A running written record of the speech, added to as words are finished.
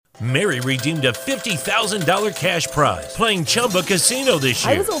Mary redeemed a $50,000 cash prize playing Chumba Casino this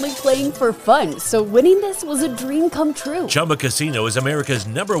year. I was only playing for fun, so winning this was a dream come true. Chumba Casino is America's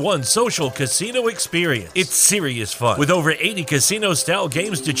 #1 social casino experience. It's serious fun. With over 80 casino-style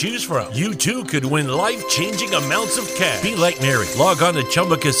games to choose from, you too could win life-changing amounts of cash. Be like Mary. Log on to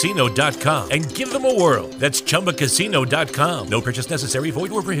ChumbaCasino.com and give them a whirl. That's ChumbaCasino.com. No purchase necessary.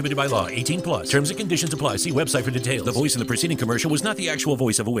 Void where prohibited by law. 18 plus. Terms and conditions apply. See website for details. The voice in the preceding commercial was not the actual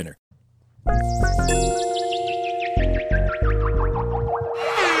voice of a winner.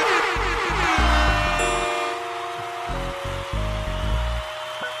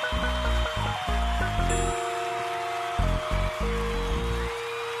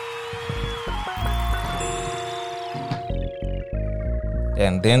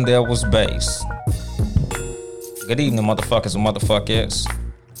 And then there was bass. Good evening, motherfuckers and motherfuckers.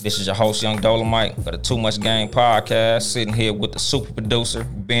 This is your host, Young Dolemite, for the Too Much Game podcast, sitting here with the super producer,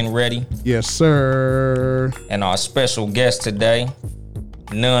 Ben Ready. Yes, sir. And our special guest today,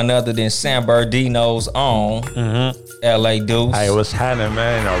 none other than San Bernardino's own LA Duce. Hey, what's happening,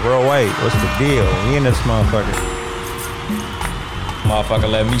 man? A real way. What's the deal? We in this motherfucker. Motherfucker,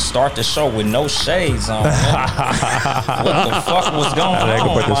 let me start the show with no shades on. What the fuck was going on? They can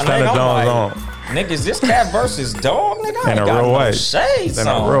put the Stunner Jones on. Nigga, is this cat versus dog? Nigga, I in ain't a got real no way. shades in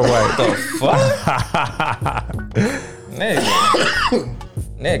on. a real way. What the fuck?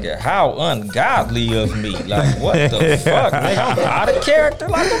 Nigga, how ungodly of me. Like, what the fuck? Nigga, I'm out of character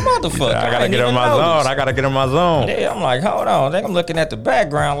like a motherfucker. I gotta get in my zone. I gotta get in my zone. Yeah, I'm like, hold on. Nigga, I'm looking at the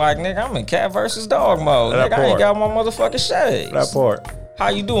background like, nigga, I'm in cat versus dog mode. That Nigga, I ain't part. got my motherfucking shades. That part. How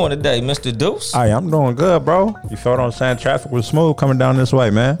you doing today, Mr. Duce? Hey, I'm doing good, bro. You felt on saying traffic was smooth coming down this way,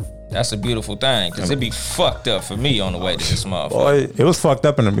 man. That's a beautiful thing, because it be fucked up for me on the way to this motherfucker. Boy, it was fucked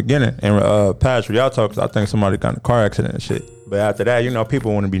up in the beginning. And past where y'all talk, 'cause I think somebody got in a car accident and shit. But after that, you know,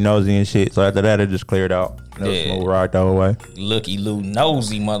 people want to be nosy and shit. So after that, it just cleared out. It was smooth ride the whole way. Looky Lou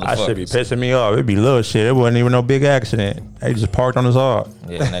nosy motherfuckers. I should be pissing me off. It'd be little shit. It wasn't even no big accident. They just parked on the side.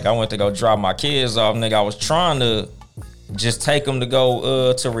 Yeah, nigga, I went to go drop my kids off. Nigga, I was trying to just take them to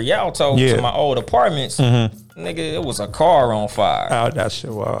go to Rialto, to my old apartments. Nigga, it was a car on fire. Oh, that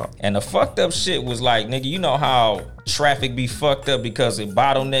shit wild. And the fucked up shit was like, nigga, you know how traffic be fucked up because it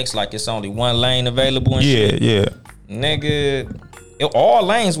bottlenecks, like it's only one lane available and shit? Yeah. Nigga, all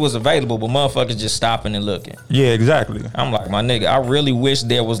lanes was available, but motherfuckers just stopping and looking. Yeah, exactly. I'm like, my nigga, I really wish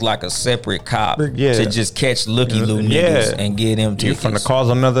there was like a separate cop to just catch looky-loo niggas and get them tickets. You finna cause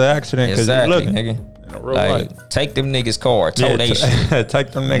another accident because exactly, you looking. nigga. Like, take them niggas' car, tow they shit.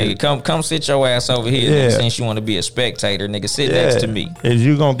 Take them niggas. Nigga, come sit your ass over here. Nigga, since you want to be a spectator, nigga, sit next to me. Is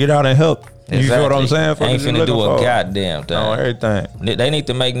you gonna get out and help? Exactly. You feel what I'm saying? Ain't finna do a goddamn thing. On everything. They need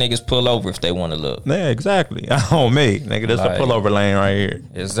to make niggas pull over if they want to look. Yeah, exactly. On me, nigga. That's Like, a pullover lane right here.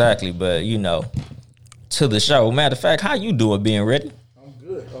 Exactly, but you know, to the show. Matter of fact, how you doing, being ready? I'm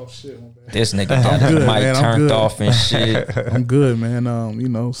good. Oh shit, my bad. This nigga got the mic turned off and shit. I'm good, man. You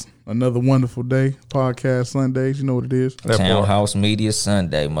know, another wonderful day. Podcast Sundays, you know what it is. Townhouse Media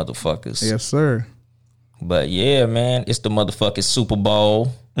Sunday, motherfuckers. Yes, sir. But yeah, man, it's the motherfucking Super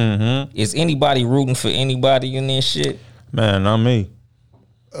Bowl. Is anybody rooting for anybody in this shit? Man, not me.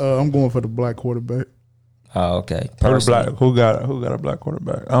 I'm going for the black quarterback. Oh, okay. Who got a black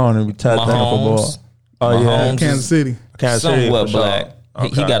quarterback? I don't even be tapped down for ball. Oh Mahomes yeah, Kansas City. Somewhat black. Sure.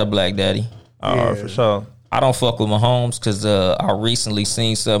 He got a black daddy. For sure. I don't fuck with Mahomes because I recently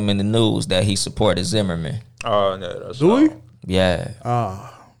seen something in the news that he supported Zimmerman. Oh no, that's Do we? Yeah.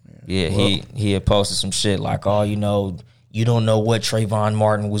 Yeah, he had posted some shit like, oh, you know, you don't know what Trayvon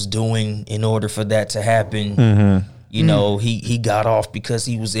Martin was doing in order for that to happen. You know, he got off because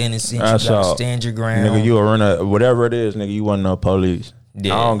he was innocent. You gotta stand your ground. Nigga, you a runner, whatever it is, nigga, you wasn't no police.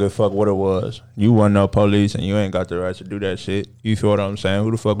 Yeah. I don't give a fuck what it was. You wasn't no police and you ain't got the right to do that shit. You feel what I'm saying?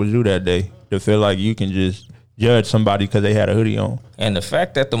 Who the fuck was you that day to feel like you can just judge somebody because they had a hoodie on? And the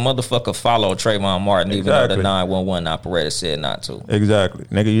fact that the motherfucker followed Trayvon Martin, even though the 911 operator said not to. Exactly.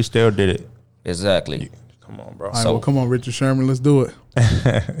 Nigga, you still did it. Exactly. Come on, bro. All right, well, come on, Richard Sherman, let's do it.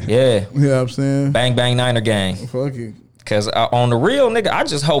 Yeah. You know what I'm saying? Bang, bang, Niner gang. Fuck it. Because on the real, nigga, I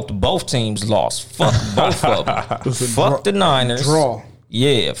just hoped both teams lost. Fuck both of them. Fuck the Niners. Draw.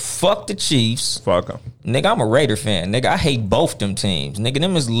 Yeah, fuck the Chiefs. Fuck them. Nigga, I'm a Raider fan. Nigga, I hate both them teams. Nigga,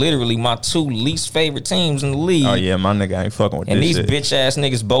 them is literally my two least favorite teams in the league. Oh, yeah, my nigga ain't fucking with and this these shit. bitch ass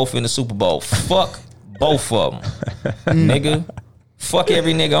niggas both in the Super Bowl. Fuck both of them. Nigga, fuck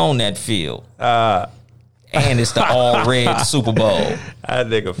every nigga on that field. And it's the all red Super Bowl. That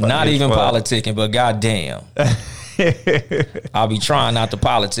nigga not even politicking, but goddamn. I'll be trying not to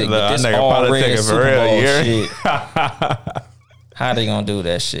politic, but this all red Super Bowl shit. How they gonna do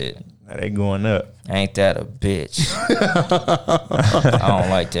that shit? They going up. Ain't that a bitch? I don't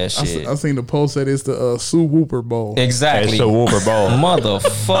like that shit. I seen the post that it's the Sue Whooper Bowl. Exactly. It's a Whooper Bowl.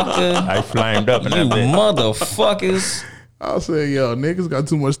 Motherfucker. I flamed up in You that bitch. motherfuckers. I say, yo, niggas got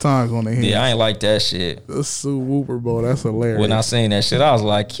too much time on their hands. Yeah, I ain't like that shit. The Sue Whooper Bowl, that's hilarious. When I seen that shit, I was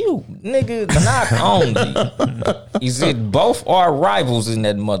like, you nigga, not only is it both our rivals in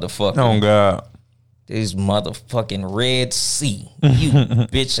that motherfucker. Oh, God. This motherfucking Red Sea. You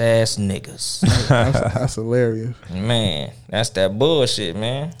bitch ass niggas. that's hilarious. Man, that's that bullshit,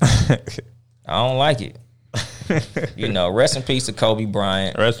 man. I don't like it. You know, rest in peace to Kobe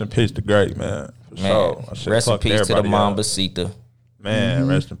Bryant. Rest in peace to Great, man. Man, rest in peace to the Mambasita. Man,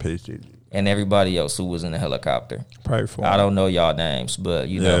 rest in peace, Gigi. And everybody else who was in the helicopter. Pray for I him. don't know y'all names, but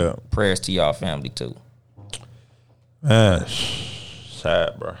you know, prayers to y'all family too. Man,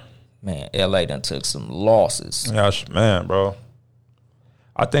 sad, bro. Man, LA done took some losses. Gosh, man, bro.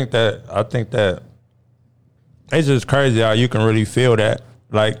 I think that it's just crazy how you can really feel that.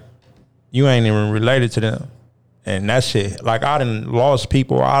 Like, you ain't even related to them. And that shit, like, I done lost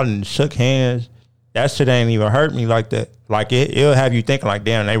people, I done shook hands. That shit ain't even hurt me like that. Like, it'll have you thinking like,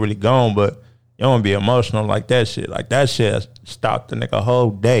 damn, they really gone, but you don't be emotional like that shit. Like, that shit stopped the nigga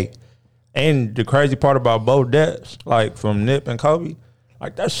whole day. And the crazy part about both deaths, like, from Nip and Kobe,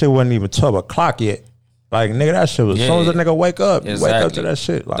 like, that shit wasn't even 12 o'clock yet. Like, nigga, that shit was, as soon as a nigga wake up, you wake up to that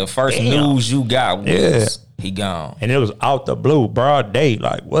shit. Like, the first news you got was he gone. And it was out the blue, broad day.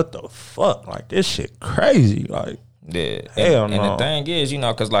 Like, what the fuck? Like, this shit crazy. Like, yeah. Hell and no. the thing is, you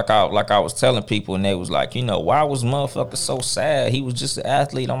know, because like I was telling people, and they was like, you know, why was motherfucker so sad? He was just an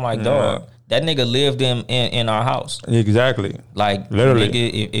athlete. I'm like, dog, that nigga lived in our house. Exactly. Like, literally.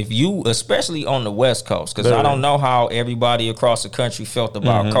 nigga, if you, especially on the West Coast, because I don't know how everybody across the country felt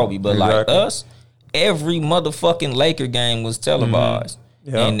about Kobe, but like us, every motherfucking Laker game was televised.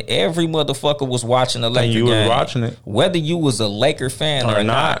 Yep. And every motherfucker was watching the Laker game. You was watching it. Whether you was a Laker fan or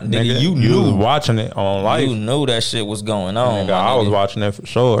not, nigga, you was knew. watching it on life. You knew that shit was going on. Nigga, I was watching it for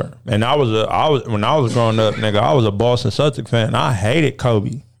sure. And I was when I was growing up, nigga, I was a Boston Celtics fan. I hated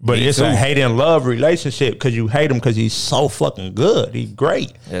Kobe. But it's a hate and love relationship because you hate him because he's so fucking good. He's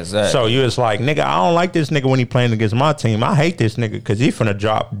great. Exactly. So you was like, nigga, I don't like this nigga when he playing against my team. I hate this nigga because he finna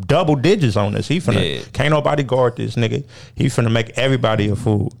drop double digits on us. He finna, can't nobody guard this nigga. He finna make everybody a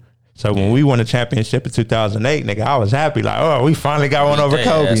fool. So when we won the championship in 2008, nigga, I was happy. Like, oh, we finally got one over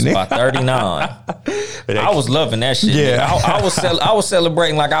Kobe, nigga. By 39. I was loving that shit. Yeah, I was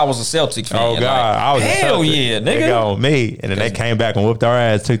celebrating like I was a Celtic fan. Oh God, like, I was hell yeah, nigga. On me, and then they came back and whooped our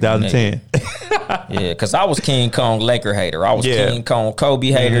ass 2010. Yeah, because I was King Kong Laker hater. I was King Kong Kobe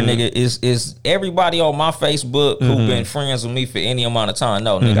hater, nigga. Is everybody on my Facebook who been friends with me for any amount of time?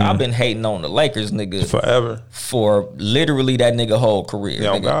 No, nigga, I've been hating on the Lakers, nigga, forever, for literally that nigga whole career.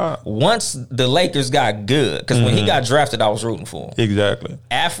 Oh nigga. God. Once the Lakers got good, because when he got drafted, I was rooting for him. Exactly.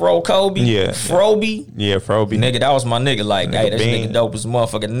 Afro Kobe, Froby, Froby, nigga, that was my nigga. Like, nigga, hey, this Bean. nigga dope as a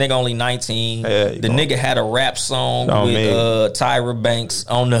motherfucker. The nigga only 19. The nigga had a rap song with Tyra Banks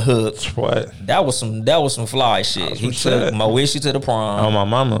on the hook. What? That was some fly shit. He took Moishi to the prom. Oh, my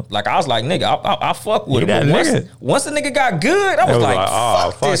mama. Like, I was like, nigga, I fuck with him. That But nigga. once the nigga got good, I was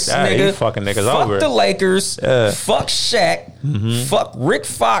like, fuck this that. nigga. He fucking niggas fuck over. the Lakers. Fuck Shaq. Fuck Rick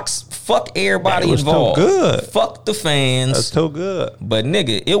Fox. Fuck everybody was involved. Too good. Fuck the fans. That's too good. But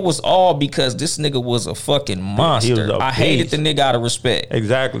nigga, it was all because this nigga was a fucking monster. I hated the nigga out of respect.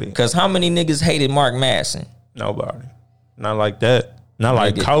 Exactly. Because how many niggas hated Mark Madsen? Nobody. Not like that. Not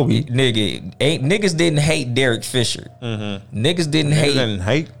like Kobe. Niggas didn't hate Derek Fisher. Niggas didn't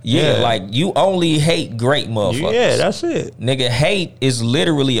hate. Yeah, like, you only hate great motherfuckers. Yeah, that's it. Nigga, hate is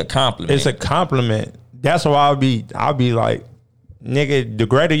literally a compliment. It's a compliment. That's why I'll be like, nigga, the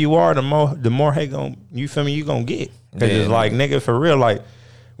greater you are, the more hate you feel me, you gonna get. Cause it's like, nigga, for real, like,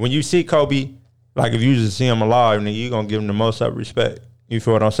 when you see Kobe, like, if you just see him alive, nigga, you gonna give him the most up respect. You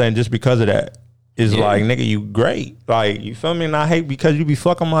feel what I'm saying? Just because of that. It's like, nigga, you great. Like, you feel me? And I hate because you be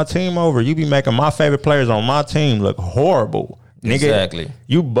fucking my team over. You be making my favorite players on my team look horrible. Nigga, exactly.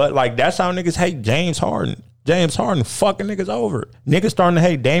 But like, that's how niggas hate James Harden. James Harden fucking niggas over. Niggas starting to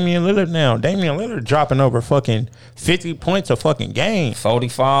hate Damian Lillard now. Damian Lillard dropping over fucking 50 points a fucking game.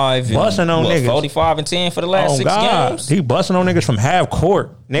 45. Busting on niggas. 45 and 10 for the last 6 games. He busting on niggas from half court.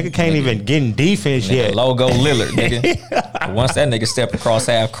 Nigga can't even get in defense yet. Logo Lillard, nigga. Once that nigga step across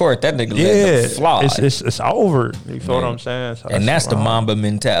half court, that nigga let him fly. It's over. You feel what I'm saying? So and that's the Mamba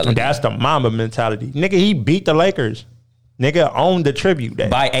mentality. That's the Mamba mentality. Nigga, he beat the Lakers. Nigga owned the tribute day.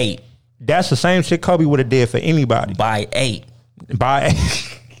 By 8. That's the same shit Kobe would have did for anybody. By 8. By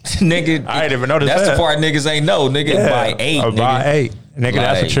 8. Nigga, I ain't even noticed that's that. the part niggas ain't know. Nigga, by 8. Nigga. By 8. Nigga,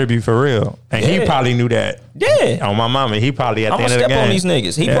 that's a tribute for real. And he probably knew that. Yeah. On my mama, he probably at the end of the game. I'm gonna step on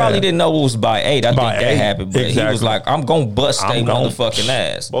these niggas. He probably didn't know it was by 8. I think that happened. But he was like, I'm gonna bust they motherfucking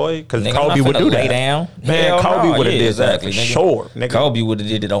ass. Boy, because Kobe would do that. Lay down. Man, Kobe would have did that. Nigga. Sure. Nigga. Kobe would have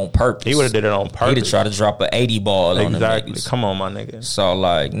did it on purpose. He would have did it on purpose. He'd have tried to drop an 80 ball on them niggas. Come on, my nigga. So,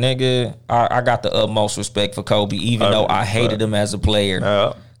 like, nigga, I got the utmost respect for Kobe, even though I hated him as a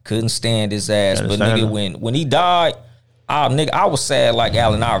player. Couldn't stand his ass. But, nigga, when he died, I was sad like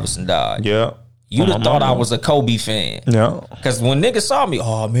Allen Iverson died. Yeah. You'd have thought I was a Kobe fan. Yeah. Because when niggas saw me,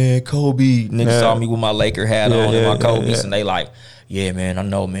 oh, man, Kobe. Niggas saw me with my Laker hat on and my Kobe's, and they like, yeah, man, I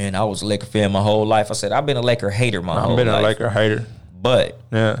know, man. I was a Laker fan my whole life. I said, I've been a Laker hater my whole life. I've been a Laker hater. But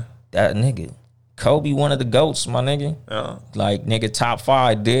that nigga, Kobe, one of the GOATs, my nigga. Yeah. Like, nigga, top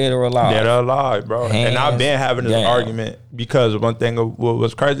 5, dead or alive. Dead or alive, bro. And I've been having this argument because one thing what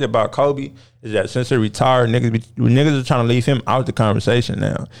was crazy about Kobe is that since he retired, niggas are trying to leave him out the conversation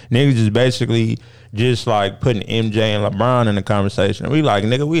now. Niggas is basically just like putting MJ and LeBron in the conversation. We like,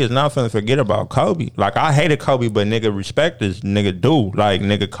 nigga, we is not finna forget about Kobe. Like, I hated Kobe, but nigga, respect this nigga do. Like,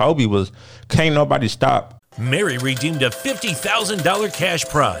 nigga, Kobe can't nobody stop. Mary redeemed a $50,000 cash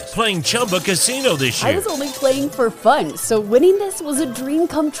prize playing Chumba Casino this year. I was only playing for fun, so winning this was a dream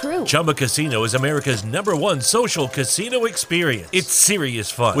come true. Chumba Casino is America's #1 social casino experience. It's serious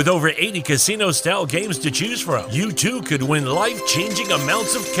fun. With over 80 casino-style games to choose from, you too could win life-changing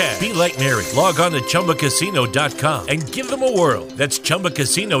amounts of cash. Be like Mary. Log on to ChumbaCasino.com and give them a whirl. That's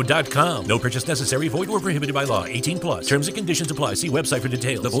ChumbaCasino.com. No purchase necessary. Void where prohibited by law. 18+. Terms and conditions apply. See website for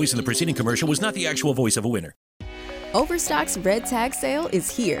details. The voice in the preceding commercial was not the actual voice of a winner. Overstock's Red Tag Sale is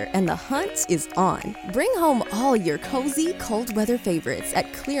here and the hunt is on. Bring home all your cozy, cold weather favorites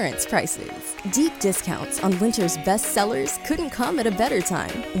at clearance prices. Deep discounts on winter's best sellers couldn't come at a better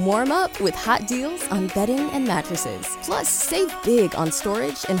time. Warm up with hot deals on bedding and mattresses. Plus, save big on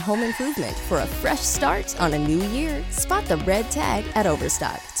storage and home improvement for a fresh start on a new year. Spot the Red Tag at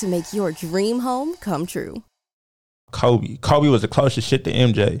Overstock to make your dream home come true. Kobe was the closest shit to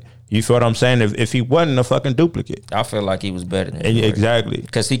MJ. You feel what I'm saying? If he wasn't a fucking duplicate. I feel like he was better than him. Exactly.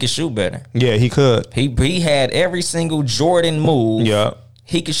 Because he could shoot better. Yeah, he could. He had every single Jordan move. Yeah.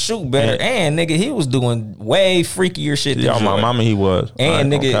 He could shoot better. And, nigga, he was doing way freakier shit than Jordan. My mama, he was. And,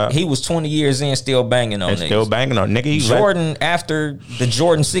 nigga, he was 20 years in still banging on niggas. Still banging on niggas. Jordan, after the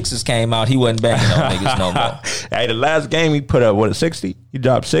Jordan 6s came out, he wasn't banging on niggas no more. Hey, the last game he put up, what, a 60? He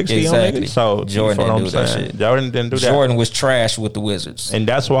dropped 60 on niggas? So, Jordan didn't do that shit. Jordan didn't do that. Jordan was trash with the Wizards. And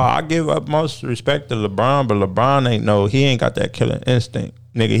that's why I give up most respect to LeBron, but LeBron he ain't got that killing instinct.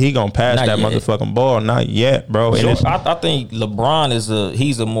 Nigga, he gonna pass that motherfucking ball. Not yet, bro. And I think LeBron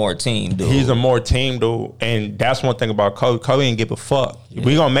he's a more team dude. He's a more team dude. And that's one thing about Kobe. Kobe ain't give a fuck. Yeah.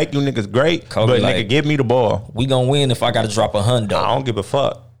 We gonna make you niggas great, Kobe, but nigga, give me the ball. We gonna win if I gotta drop $100. I don't give a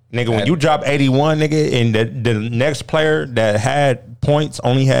fuck. Nigga, when you drop 81, nigga, and the next player that had points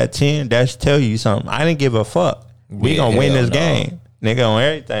only had 10, that should tell you something. I didn't give a fuck. We gonna win this game. Nigga, on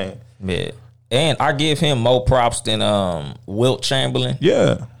everything. Yeah. And I give him more props than Wilt Chamberlain.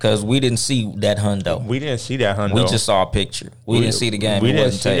 Yeah. Because we didn't see that hundo. We didn't see that hundo. We just saw a picture. We didn't see the game. We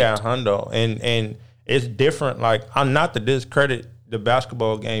didn't see that hundo. And it's different. Like, I'm not to discredit the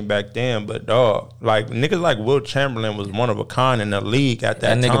basketball game back then, but dog, like niggas like Wilt Chamberlain was one of a kind in the league at that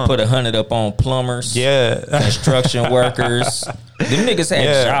time. That nigga put 100 up on plumbers, construction workers. Them niggas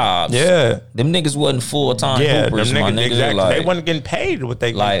had jobs. Yeah, them niggas wasn't full time hoopers. Them niggas, my nigga. Exactly. Like, they wasn't getting paid what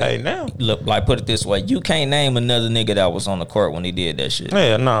they get paid now. Look, like put it this way, you can't name another nigga that was on the court when he did that shit.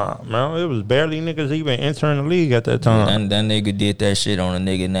 Yeah, nah, man, it was barely niggas even entering the league at that time. And that nigga did that shit on a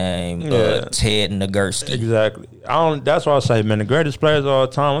nigga named Ted Nagurski. Exactly. That's why I say, man, the greatest players of all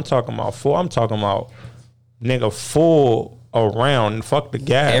time. I'm talking about nigga full around. Fuck the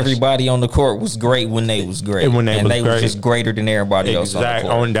gas. Everybody on the court was great when they was great. And they was just greater than everybody else on the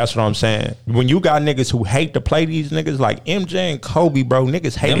court. That's what I'm saying. When you got niggas who hate to play these niggas like MJ and Kobe, bro,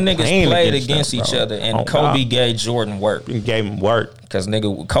 niggas hate them niggas played against each other. And Kobe gave Jordan work. He gave him work. Because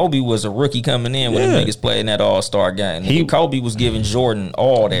nigga, Kobe was a rookie coming in when them niggas playing that All-Star game. Kobe was giving Jordan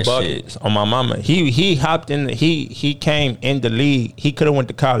all that shit. On my mama. He hopped in, he came in the league. He could have went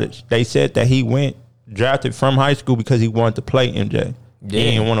to college. They said that he went drafted from high school because he wanted to play MJ. He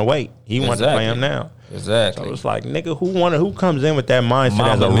didn't want to wait. He wanted to play him now. Exactly. So it's like, nigga, who comes in with that mindset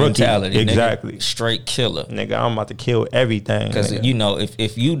Mama as a rookie? Exactly. Nigga, straight killer. Nigga, I'm about to kill everything. Because you know,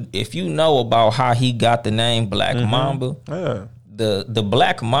 if you know about how he got the name Black Mamba, the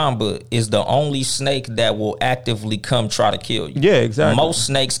black mamba is the only snake that will actively come try to kill you. Yeah, exactly. Most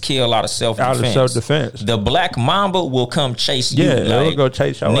snakes kill out of self-defense. Out of self-defense. The black mamba will come chase you. Yeah, like, it'll go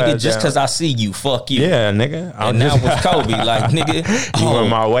chase your nigga, ass just down. because I see you, fuck you. Yeah, nigga. And now with Kobe, like, nigga, you went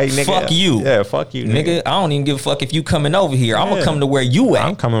my way, nigga. Fuck you. Yeah, fuck you, nigga. I don't even give a fuck if you coming over here. I'm gonna come to where you at.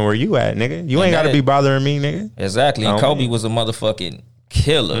 I'm coming where you at, nigga. You ain't got to be bothering me, nigga. Exactly. And Kobe was a motherfucking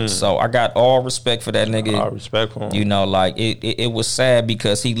killer. So I got all respect for that nigga. All respect for him. You know, like it was sad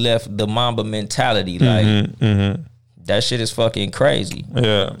because he left the Mamba mentality. Like that shit is fucking crazy.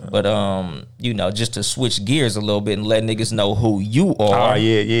 Yeah. But you know, just to switch gears a little bit and let niggas know who you are. Oh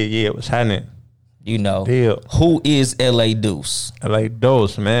yeah. What's happening? You know, Deal. Who is LA Duce? LA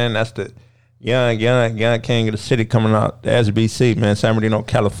Duce, man. That's the young king of the city coming out. The SBC, man. San Bernardino,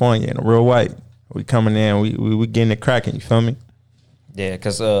 California, in a real white. We coming in. We getting it cracking. You feel me? Yeah,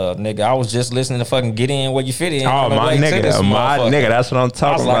 cause nigga, I was just listening to fucking Get In Where You Fit In. Oh, my nigga, that's what I'm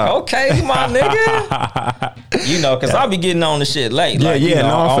talking about. I was like, okay, my nigga. You know, cause I be getting on the shit late. Like, yeah, you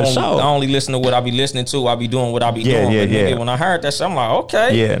know, for sure. I only listen to what I be listening to. I be doing what I be doing. But nigga, when I heard that shit, I'm like,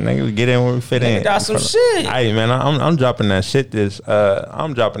 okay. Yeah, nigga, we get in where we fit in. Got some shit. Hey, man, I'm dropping that shit this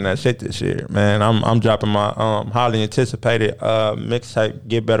year, man. I'm dropping my highly anticipated mixtape,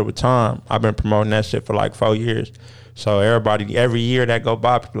 Get Better With Time. I've been promoting that shit for like 4 years. So everybody, every year that go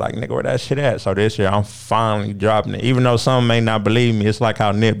by, people like, nigga, where that shit at? So this year, I'm finally dropping it. Even though some may not believe me, it's like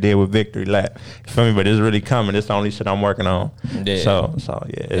how Nip did with Victory Lap. You feel me? But it's really coming. It's the only shit I'm working on. Yeah. So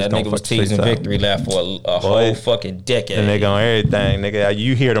yeah. That nigga was teasing Victory Lap for a whole fucking decade. And nigga on everything. Nigga,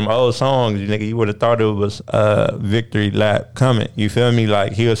 you hear them old songs, nigga, you would have thought it was Victory Lap coming. You feel me?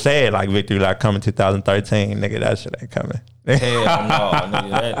 Like, he'll say it like Victory Lap coming 2013. Nigga, that shit ain't coming. Hell no,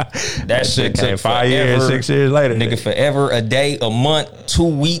 nigga. That shit came took 5 years, 6 years later. Nigga, forever, a day, a month, 2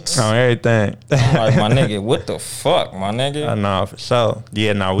 weeks. On everything. I'm like, my nigga, what the fuck, my nigga? I know, for sure.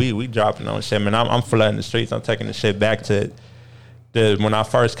 Yeah, nah, we dropping on shit, man. I'm flooding the streets. I'm taking the shit back to when I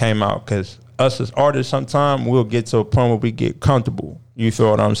first came out, because us as artists, sometimes we'll get to a point where we get comfortable. You feel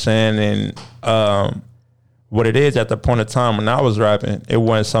what I'm saying? And what it is, at the point of time when I was rapping, it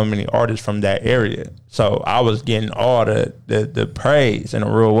wasn't so many artists from that area. So I was getting all the praise in a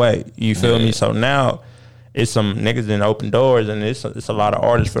real way. You feel me? So now it's some niggas in open doors, and it's a lot of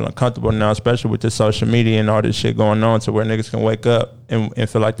artists feeling comfortable now, especially with the social media and all this shit going on, to where niggas can wake up and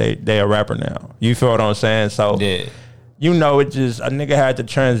feel like they a rapper now. You feel what I'm saying? So you know, it just, a nigga had to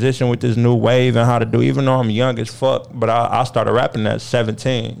transition with this new wave and how to do, even though I'm young as fuck, but I started rapping at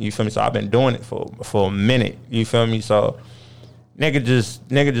 17, you feel me? So I've been doing it for a minute, you feel me? So nigga just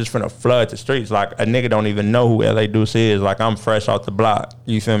finna flood the streets. Like, a nigga don't even know who LA Duce is. Like, I'm fresh off the block,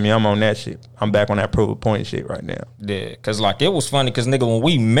 you feel me? I'm on that shit. I'm back on that proof of point shit right now. Yeah, cause like, it was funny, cause nigga, when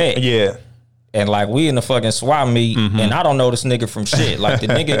we met, and like, we in the fucking swap meet, and I don't know this nigga from shit. Like, the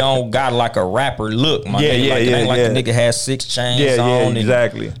nigga don't got like a rapper look, my nigga. Like, it ain't like the nigga has 6 chains on,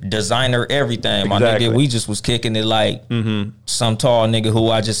 exactly. And designer everything, my nigga. We just was kicking it like some tall nigga who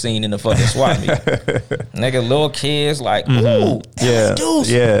I just seen in the fucking swap meet. Nigga, little kids like, ooh, LA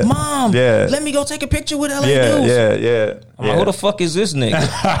Duce, mom, let me go take a picture with LA Duce. I'm like, who the fuck is this nigga?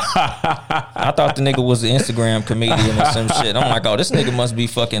 I thought the nigga was an Instagram comedian or some shit. I'm like, oh, this nigga must be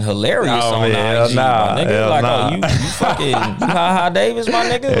fucking hilarious on IG, my nigga. Like, oh, you fucking, you Ha Davis, my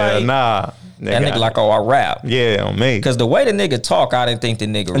nigga? Like, nah. That nigga like, oh, I rap. Yeah, on me. Because the way the nigga talk, I didn't think the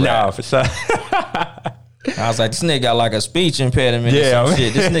nigga rap. Nah, for sure. I was like, this nigga got like a speech impediment or some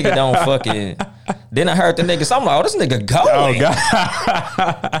shit. This nigga don't fucking... Then I heard the nigga, so I'm like, oh, this nigga going. Oh,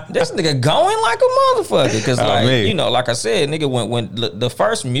 God. This nigga going like a motherfucker. Because, like, you know, like I said, nigga, when the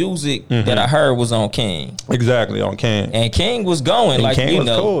first music that I heard was on King. Exactly, on King. And King was going. And like, King you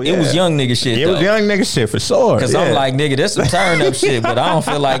know, cool, it was young nigga shit, It was young nigga shit, for sure. Because I'm like, nigga, that's some turn up shit, but I don't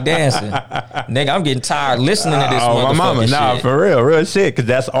feel like dancing. Nigga, I'm getting tired listening to this motherfucking my mama, shit. nah, for real shit. Because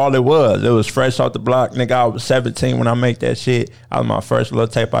that's all it was. It was fresh off the block. Nigga, I was 17 when I made that shit. That was my first little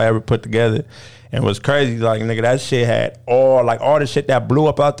tape I ever put together. And it was crazy, like, nigga, that shit had all the shit that blew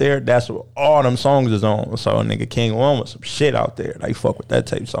up out there, that's what all them songs is on. So, nigga, King 1 was some shit out there. Like, fuck with that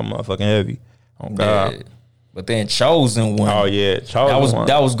tape, something motherfucking heavy. Oh, God. Yeah. But then Chosen One. Oh, yeah, Chosen One.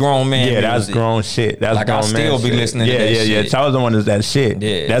 That was grown man music. That's grown shit. That's like, grown man shit. I still be listening to that shit. Yeah, Chosen One is that shit.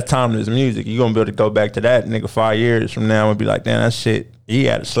 Yeah. That's timeless music. You gonna be able to go back to that, nigga, 5 years from now and be like, damn, that shit, he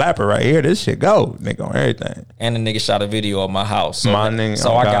had a slapper right here. This shit go, nigga, on everything. And the nigga shot a video of my house. So, my nigga,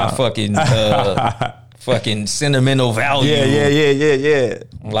 so I got fucking... fucking sentimental value. Yeah.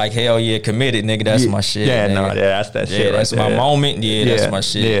 Like, hell yeah, committed, nigga. That's my shit. Yeah, nigga. no, yeah, that's that shit. Yeah, that's right my there. moment. Yeah, that's my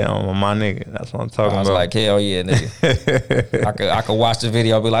shit. Yeah, my nigga. That's what I'm talking I was about. like, hell yeah, nigga. I could watch the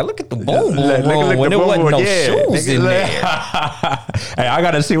video and be like, look at the boom boom Look room when the there wasn't boom, no yeah, shoes nigga, in there. Hey, I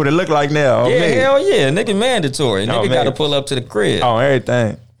gotta see what it look like now. Yeah, me. hell yeah, nigga mandatory. Nigga man. gotta pull up to the crib. On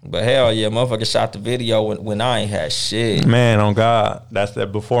everything. But hell yeah, motherfucker shot the video when I ain't had shit. Man, on God. That's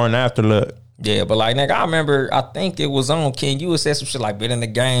that before and after look. Yeah, but like, nigga, I remember, I think it was on King. You said some shit like, been in the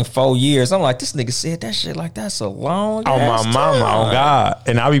game 4 years. I'm like, this nigga said that shit like that's a long On ass my mama, time. on God.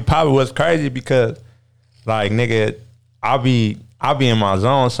 And I be probably what's crazy because, like, nigga, I be in my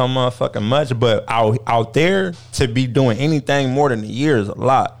zone so motherfucking much, but out there to be doing anything more than a year is a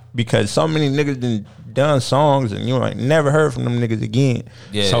lot because so many niggas done songs and you ain't never heard from them niggas again.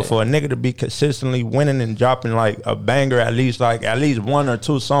 Yeah. So for a nigga to be consistently winning and dropping like a banger, at least 1 or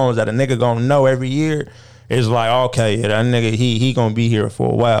 2 songs that a nigga gonna know every year, it's like, okay, yeah, that nigga he gonna be here for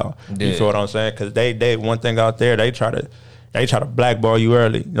a while. Yeah. You feel what I'm saying? Because they one thing out there, they try to blackball you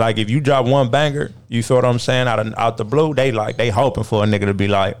early. Like if you drop one banger, you feel what I'm saying, out the blue, they hoping for a nigga to be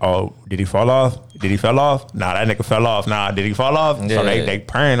like, oh, did he fall off? Did he fell off? Nah, that nigga fell off. Nah, did he fall off? Yeah. So they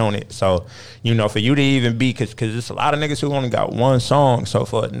praying on it. So, you know, for you to even be, cause there's a lot of niggas who only got one song. So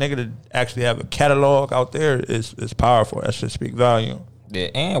for a nigga to actually have a catalog out there is powerful. That should speak volume. Yeah,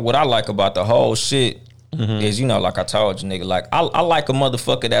 and what I like about the whole shit is, you know, like I told you, nigga, like I like a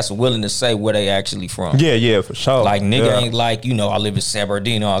motherfucker that's willing to say where they actually from. Yeah, for sure. Like, nigga ain't like, you know, I live in San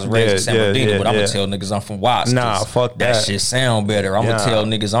Bernardino, I was raised in San Bernardino, but I'm gonna tell niggas I'm from Watts. Nah, fuck that. That shit sound better. I'm gonna tell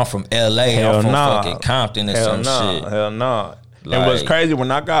niggas I'm from LA, I'm from fucking Compton or some shit. Hell nah. Like, and what's crazy, when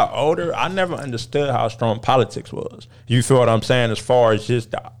I got older, I never understood how strong politics was. You feel what I'm saying? As far as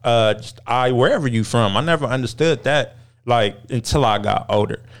just wherever you from, I never understood that, like, until I got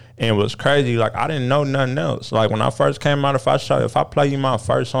older. And what's crazy, like, I didn't know nothing else. Like, when I first came out, if I play you my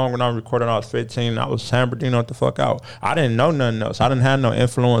first song when I recorded when I was 15, I was San Bernardino what the fuck out. I didn't know nothing else. I didn't have no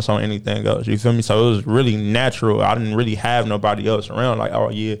influence on anything else. You feel me? So it was really natural. I didn't really have nobody else around. Like, oh,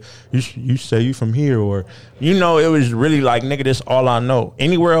 yeah, you say you from here. Or, you know, it was really like, nigga, this all I know.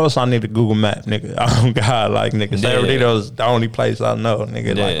 Anywhere else, I need a Google map, nigga. Oh, God, like, nigga, San Bernardino is the only place I know,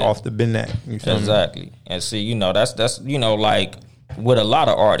 nigga, like, off the Binnat. You feel me? Exactly. And see, you know, that's you know, like, with a lot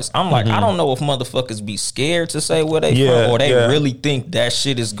of artists, I'm like, I don't know if motherfuckers be scared to say where they from, or they really think that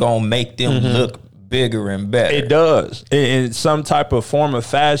shit is gonna make them look bigger and better. It does. In some type of form of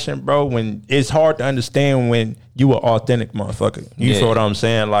fashion, bro, when it's hard to understand when you an authentic motherfucker. You feel what I'm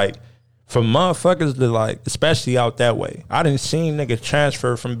saying? Like, for motherfuckers to, like, especially out that way, I didn't see niggas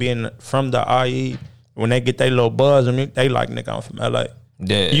transfer from being from the IE when they get their little buzz. I mean, they like, nigga, I'm from LA.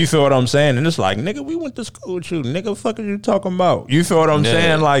 Yeah. You feel what I'm saying? And it's like, nigga, we went to school with you. Nigga, fuck are you talking about? You feel what I'm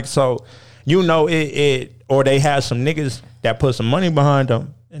saying? Like, so, you know, or they have some niggas that put some money behind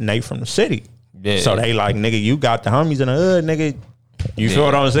them and they from the city. Yeah. So they like, nigga, you got the homies in the hood, nigga. You feel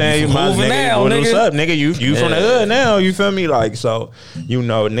what I'm saying? You might, nigga, now, what's up, nigga? You from the hood now, you feel me? Like, so, you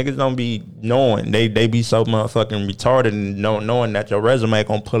know, niggas don't be knowing. They be so motherfucking retarded and knowing that your resume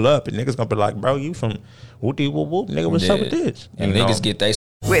gonna pull up and niggas gonna be like, bro, you from whoop-dee whoop-whoop, nigga, what's up with this? And you niggas know? get they.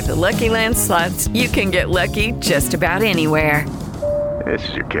 With the Lucky Land Slots, you can get lucky just about anywhere. This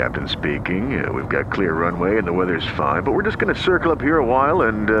is your captain speaking. We've got clear runway and the weather's fine, but we're just going to circle up here a while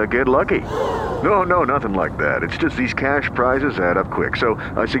and get lucky. No, nothing like that. It's just these cash prizes add up quick. So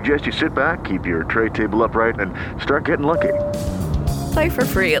I suggest you sit back, keep your tray table upright, and start getting lucky. Play for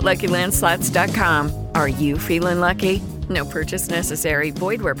free at LuckyLandSlots.com. Are you feeling lucky? No purchase necessary.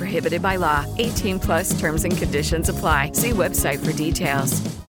 Void where prohibited by law. 18+ terms and conditions apply. See website for details.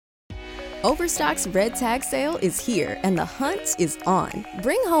 Overstock's Red Tag Sale is here and the hunt is on.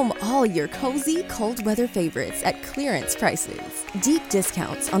 Bring home all your cozy, cold weather favorites at clearance prices. Deep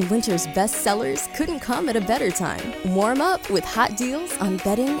discounts on winter's best sellers couldn't come at a better time. Warm up with hot deals on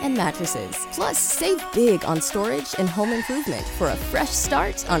bedding and mattresses. Plus, save big on storage and home improvement for a fresh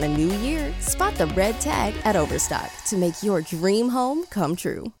start on a new year. Spot the Red Tag at Overstock to make your dream home come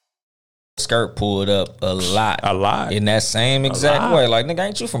true. Skirt pulled up a lot in that same exact way. Like, nigga,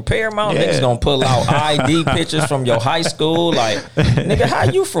 ain't you from Paramount? Niggas gonna pull out ID pictures from your high school. Like, nigga, how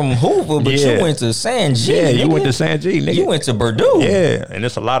you from Hoover, but you went to San G? Yeah, you nigga? went to San G, nigga. You went to Purdue. Yeah, and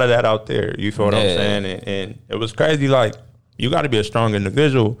there's a lot of that out there. You feel what I'm saying? And it was crazy. Like, you got to be a strong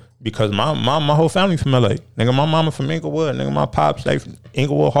individual because my whole family from LA. Nigga, my mama from Inglewood. Nigga, my pops, they from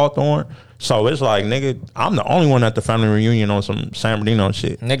Inglewood, Hawthorne. So it's like, nigga, I'm the only one at the family reunion on some San Bernardino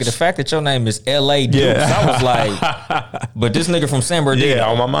shit. Nigga, the fact that your name is L.A. Duce, I was like, but this nigga from San Bernardino. Yeah,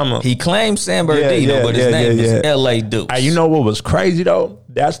 on my mama. He claims San Bernardino, but his name is L.A. Duce. Hey, you know what was crazy though?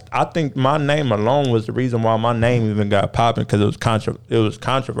 I think my name alone was the reason why my name even got popping, because it was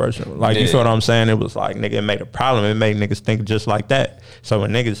controversial. Like, you feel what I'm saying? It was like, nigga, it made a problem. It made niggas think just like that. So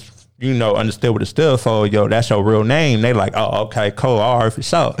when niggas, you know, understood what it stood for, yo, that's your real name. They like, oh, okay, cool, all right, for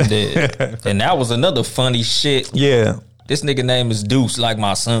sure. Yeah. And that was another funny shit. Yeah. This nigga name is Duce, like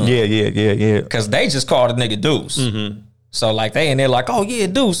my son. Yeah. Because they just called a nigga Duce. Mm-hmm. So, like, they in there like, oh, yeah,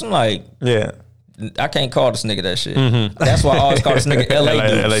 Duce. I'm like, yeah. I can't call this nigga that shit. Mm-hmm. That's why I always call this nigga L.A.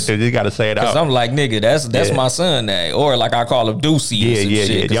 Duce. LA Duce. You gotta say it out. Because I'm like, nigga, that's my son name. Or like I call him Duce. Yeah.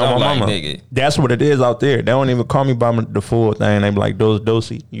 Yo, I'm like, nigga. That's what it is out there. They don't even call me by the full thing. They be like,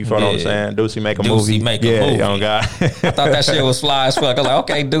 Duce. You feel what I'm saying? Duce make a movie. Duce make a movie. Young guy. I thought that shit was fly as fuck. I was like,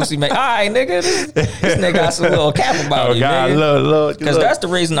 okay, Duce make. All right, nigga. This nigga got some little cap about it, nigga. Because that's the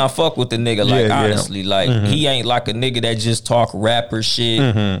reason I fuck with the nigga. Like, honestly, like, he ain't like a nigga that just talk rapper shit.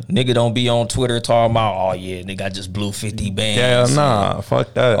 Nigga don't be on Twitter talking about, oh yeah, nigga, I just blew 50 bands. Yeah, nah,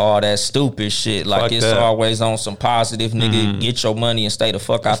 fuck that. All that stupid shit. Like, fuck it's that. Always on some positive, nigga, get your money and stay the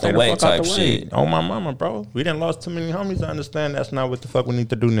fuck out the way type shit. On my mama, bro. We done lost too many homies to understand that's not what the fuck we need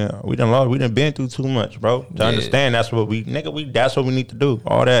to do now. We done been through too much, bro. To understand that's what that's what we need to do.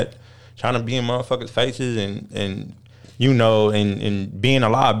 All that trying to be in motherfuckers' faces and you know, and being a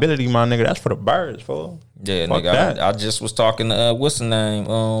liability, my nigga, that's for the birds, fool. Yeah, fuck nigga, I just was talking to, what's the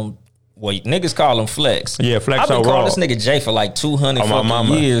name? Wait, niggas call him Flex. Yeah, Flex. I've been calling this nigga Jay for like 200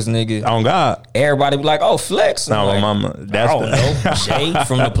 fucking years, nigga. On God. Everybody be like, oh, Flex. No, like, my mama. I don't know. Jay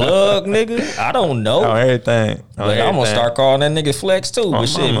from the plug, nigga. I don't know. On everything. But I'm gonna start calling that nigga Flex too. But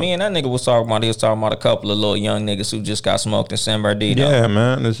shit, me and that nigga was talking about a couple of little young niggas who just got smoked in San Bernardino. Yeah,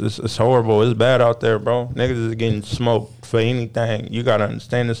 man. It's horrible. It's bad out there, bro. Niggas is getting smoked for anything. You gotta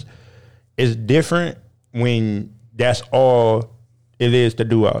understand this. It's different when that's all it is to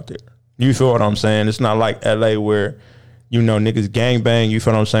do out there. You feel what I'm saying? It's not like LA where, you know, niggas gangbang, you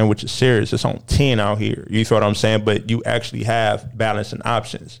feel what I'm saying, which is serious. It's on 10 out here. You feel what I'm saying? But you actually have balance and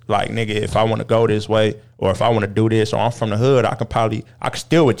options. Like, nigga, if I want to go this way, or if I want to do this, or I'm from the hood, I can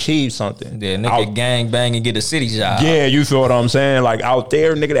still achieve something. Yeah, nigga gangbang and get a city job. Yeah, you feel what I'm saying? Like, out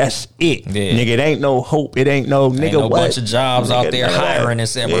there, nigga, that's it. Yeah. Nigga, it ain't no hope. It ain't no, nigga, ain't bunch of jobs nigga, out there hiring in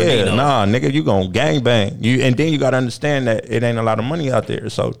San Bernardino. Yeah, nah, nigga, you gonna gangbang. And then you gotta understand that it ain't a lot of money out there.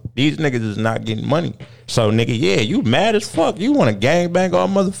 So these niggas is not getting money. So, nigga, yeah, you mad as fuck. You want to gangbang all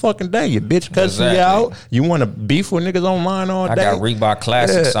motherfucking day. Your bitch cussing you out. You want to beef with niggas online all day. I got Reebok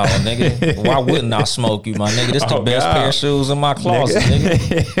Classics on, nigga. Why wouldn't I smoke you, my nigga? This the best pair of shoes in my closet,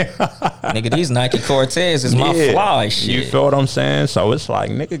 nigga. Nigga, these Nike Cortez is my fly shit. You feel what I'm saying? So it's like,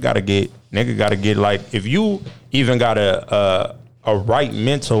 nigga gotta get like, if you even got a right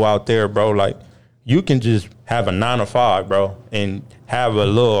mental out there, bro, like, you can just have a 9 to 5, bro, and have a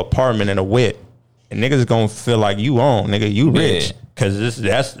little apartment in a wet. And niggas gonna feel like you own, nigga, you rich. Cause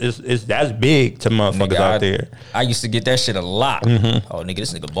that's big to motherfuckers nigga, out there. I used to get that shit a lot. Mm-hmm. Oh, nigga,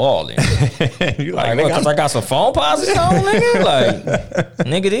 this nigga balling. You like nigga, cause I got some phone posits on, nigga. Like,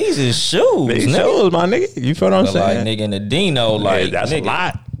 nigga, these is shoes, these nigga. Shoes, my nigga. You feel what I'm saying? Like, nigga, in the Dino, like, that's nigga, a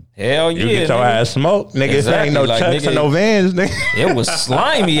lot. Hell yeah, you get your ass smoked, nigga. Exactly. Ain't no like, Chucks nigga, and no Vans, nigga. It was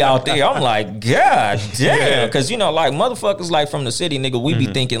slimy out there. I'm like, God damn, because you know, like motherfuckers like from the city, nigga, we be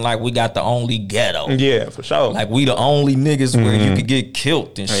thinking like we got the only ghetto. Yeah, for sure. Like we the only niggas where you could get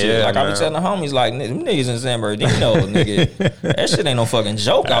killed and shit. Yeah, like I be telling the homies, like niggas in San Bernardino, nigga, that shit ain't no fucking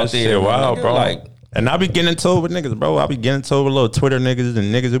joke out there. Shit wild, nigga. Bro. Like. And I be getting into it with niggas, bro. I be getting into it with little Twitter niggas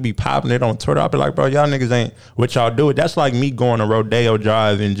and niggas who be popping it on Twitter. I be like, bro, y'all niggas ain't what y'all do. That's like me going to Rodeo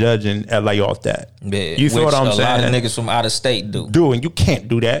Drive and judging LA off that. Yeah, you feel what I'm saying? A lot of niggas from out of state do. And you can't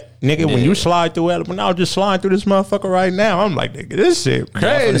do that. Nigga, when you slide through LA, when I was just sliding through this motherfucker right now, I'm like, nigga, this shit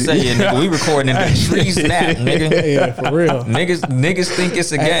crazy. Nigga, we recording in the trees snap, nigga. Yeah, for real. Niggas think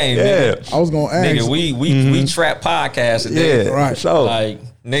it's a game, nigga. I was gonna ask. Nigga, we trap podcasts today. Yeah, right. So like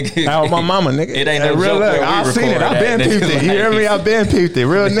nigga, now my mama, nigga. It ain't no real joke. I've seen it. I've been peeped it. You hear me? I've been peeped it.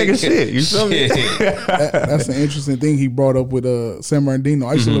 Real nigga shit. You feel me? That's an interesting thing he brought up with San Bernardino.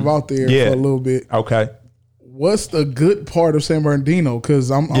 I used to live out there for a little bit. Okay. What's the good part of San Bernardino?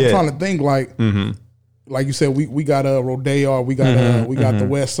 Because I'm trying to think like like you said, we got a Rodeo, we got we got the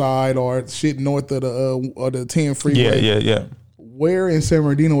West Side or shit north of the 10 freeway. Yeah. Where in San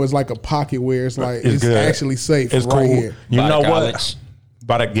Bernardino is like a pocket where it's like it's actually safe? It's right cool. Here. You know what?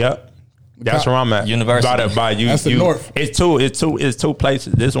 By the That's where I'm at. University. That's the north. It's two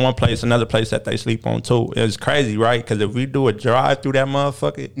places. This one place, another place that they sleep on too. It's crazy, right? Because if we do a drive through that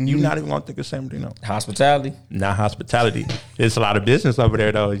motherfucker, you not even gonna think of San Bernardino. Hospitality? Not hospitality. It's a lot of business over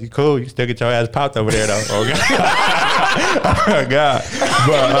there though. You cool? You still get your ass popped over there though. Oh God.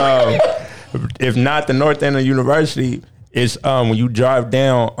 But if not the north end of University, it's when you drive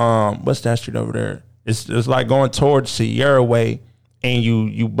down what's that street over there? It's like going towards Sierra Way. And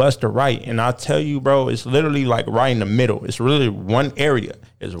you bust a right, and I'll tell you, bro, it's literally like right in the middle. It's really one area.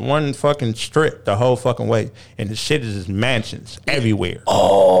 It's one fucking strip the whole fucking way, and the shit is just mansions everywhere.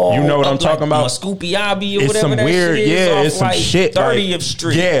 Oh, you know what I'm talking about? Muscoopi Abbey or it's whatever some that weird, shit is yeah, it's some like shit 30th like,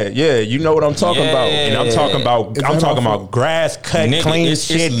 Street. Yeah, you know what I'm talking about. And I'm talking about grass cut, nigga, clean it's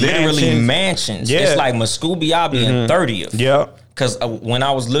shit, literally mansions. Yeah. It's like Muscoopi Abbey and 30th. Yeah. Because when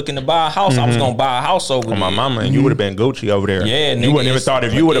I was looking to buy a house, I was going to buy a house over there. My mama, and you would have been Gucci over there. Yeah, nigga, you wouldn't even thought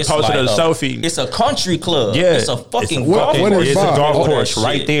if you would have posted like a selfie. It's a country club. Yeah, it's a fucking golf course. It's a golf course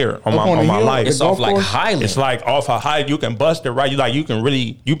right there on my life. It's off like Highland. It's like off a Highland. You can bust it right. You can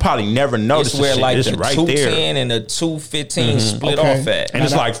really. You probably never notice. It's where like it's the right 210 and the 215 split off at, and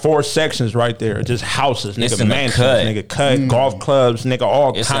it's like 4 sections right there. Just houses, nigga, mansions, nigga, cut golf clubs, nigga,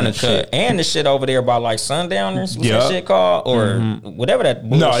 all kind of shit. And the shit over there by like Sundowners. What's that shit called or whatever that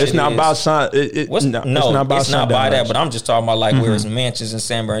bullshit No, it's not is. about sun. It's not by that. But I'm just talking about like where it's mansions in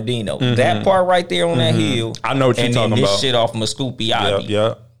San Bernardino. That part right there on that hill. I know what you're talking about. And this shit off Muscoopi Abbey.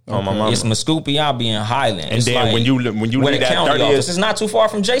 Yeah. On my mama. It's Muscoopi Abbey in Highland. And it's then like when you where leave the that county 30th, office, it's not too far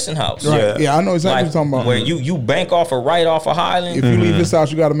from Jason's house. Right. Yeah, I know exactly what you're talking about. Where you bank off right off of Highland. If you leave this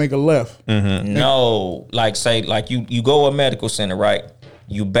house, you got to make a left. No, like say like you go a medical center, right?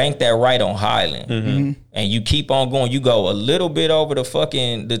 You bank that right on Highland, and you keep on going. You go a little bit over the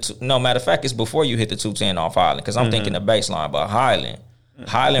fucking no matter of fact, it's before you hit the 210 off Highland because I'm thinking the baseline, but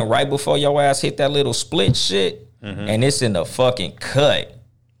Highland right before your ass hit that little split shit, and it's in the fucking cut.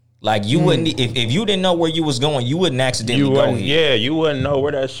 Like you wouldn't if you didn't know where you was going, you wouldn't accidentally go here. Yeah, you wouldn't know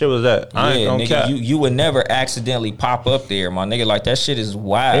where that shit was at. I ain't gonna cap. You would never accidentally pop up there, my nigga. Like that shit is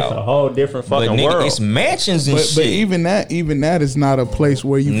wild. It's a whole different fucking world. It's mansions and shit. But even that is not a place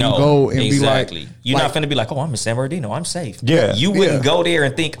where you can go and be like, you're not finna be like, oh, I'm in San Bernardino, I'm safe. Yeah, you wouldn't go there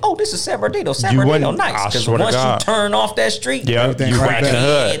and think, oh, this is San Bernardino. San Bernardino, nice. Because once you turn off that street, you back in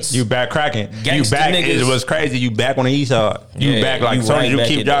the hood. You back cracking. You back. It was crazy. You back on the east side. You back like as soon as you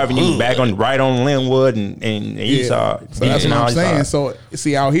keep driving, you back on right on Linwood and east side. So that's what I'm saying. So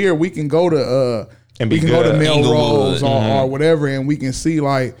see, out here we can go to Melrose or whatever, and we can see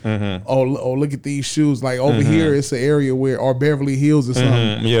like, oh look at these shoes. Like over here, it's an area where or Beverly Hills or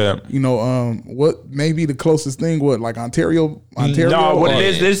something. Yeah, you know, what maybe the closest thing? What like Ontario? No, what it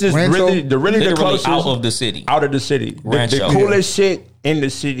is? This is Rancho? really the closest out of the city. Out of the city. The coolest shit in the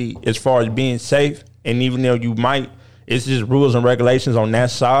city as far as being safe, and even though you might. It's just rules and regulations on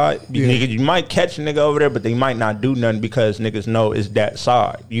that side. Nigga, you might catch a nigga over there, but they might not do nothing because niggas know it's that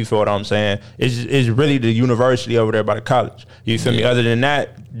side. You feel what I'm saying? It's really the university over there by the college. You feel me? Other than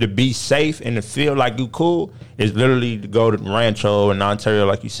that, to be safe and to feel like you cool is literally to go to Rancho and Ontario,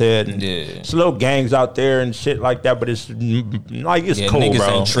 like you said. And it's little gangs out there and shit like that, but it's like it's cool, niggas bro.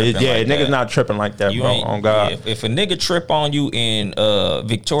 Ain't tripping Niggas not tripping like that, bro. On God. If a nigga trip on you in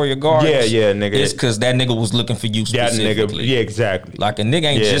Victoria Gardens, nigga, it's because that nigga was looking for you specifically. Yeah, exactly. Like a nigga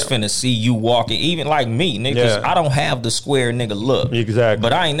ain't just finna see you walking, even like me, nigga. I don't have the square nigga look. Exactly.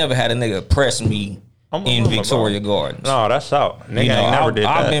 But I ain't never had a nigga press me in Victoria Gardens. No, that's out. Nigga ain't never did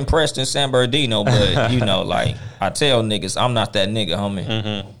that. I've been pressed in San Bernardino, but you know, like I tell niggas, I'm not that nigga,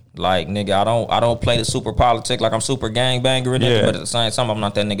 homie. Like nigga, I don't play the super politic like I'm super gangbanger or nothing, but at the same time, I'm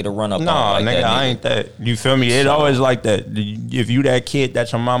not that nigga to run up on. Like nigga, I ain't that. You feel me? It always like that. If you that kid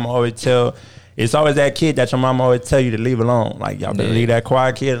that your mama always tell. It's always that kid that your mama always tell you to leave alone. Like, y'all better leave that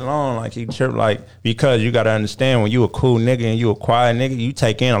quiet kid alone. Like, he trip, like, because you got to understand when you a cool nigga and you a quiet nigga, you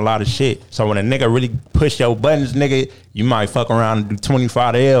take in a lot of shit. So when a nigga really push your buttons, nigga, you might fuck around and do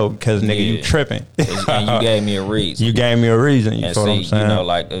 25 to L because, nigga, you tripping. And you gave me a reason. You gave me a reason. You know what I'm saying? You know,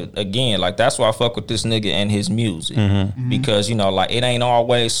 like, again, like, that's why I fuck with this nigga and his music. Because, you know, like, it ain't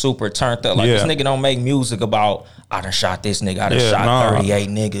always super turned up. Like, this nigga don't make music about, I done shot this nigga, I done shot 38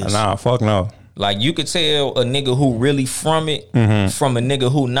 niggas. Nah, fuck no. Like, you could tell a nigga who really from it from a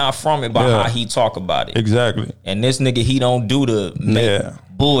nigga who not from it by how he talk about it. Exactly. And this nigga, he don't do the make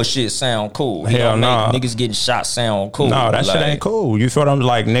bullshit sound cool. He don't make niggas getting shot sound cool. No, that shit ain't cool. You feel what I'm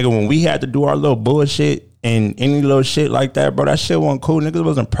like, nigga, when we had to do our little bullshit and any little shit like that, bro, that shit wasn't cool. Niggas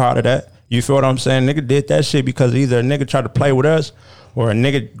wasn't proud of that. You feel what I'm saying? Nigga did that shit because either a nigga tried to play with us or a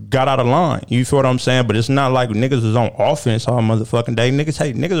nigga got out of line. You feel what I'm saying? But it's not like niggas is on offense all motherfucking day.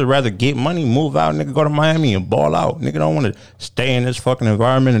 Niggas would rather get money, move out, nigga go to Miami and ball out. Nigga don't want to stay in this fucking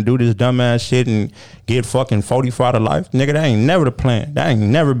environment and do this dumbass shit and get fucking 45 to life. Nigga, that ain't never the plan. That ain't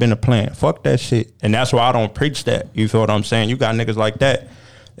never been the plan. Fuck that shit. And that's why I don't preach that. You feel what I'm saying? You got niggas like that.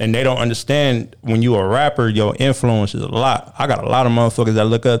 And they don't understand when you a rapper, your influence is a lot. I got a lot of motherfuckers that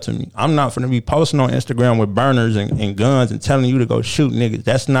look up to me. I'm not finna be posting on Instagram with burners and guns and telling you to go shoot niggas.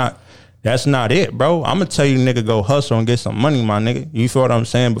 That's not it, bro. I'm gonna tell you, nigga, go hustle and get some money, my nigga. You feel what I'm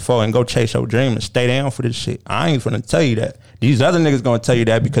saying? Before, and go chase your dream and stay down for this shit. I ain't finna tell you that. These other niggas gonna tell you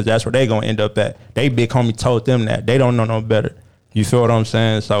that because that's where they gonna end up at. They big homie told them that. They don't know no better. You feel what I'm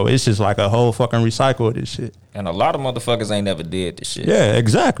saying? So it's just like a whole fucking recycle of this shit. And a lot of motherfuckers ain't never did this shit. Yeah,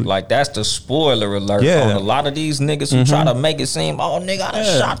 exactly. Like, that's the spoiler alert on a lot of these niggas who try to make it seem, oh, nigga, I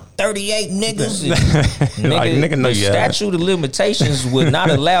done shot 38 niggas. And nigga, the statute of limitations would not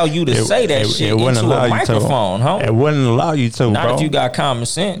allow you to say that shit into a microphone, huh? It wouldn't allow you to, not bro. if you got common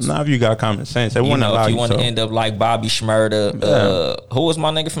sense. Not if you got common sense. It wouldn't allow you to. If you want to end up like Bobby Shmurda, who was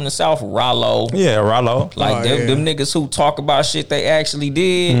my nigga from the South? Rollo. Yeah, Rollo. Like, them niggas who talk about shit they actually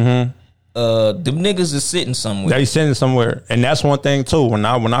did. Them niggas is sitting somewhere. They sitting somewhere. And that's one thing too. When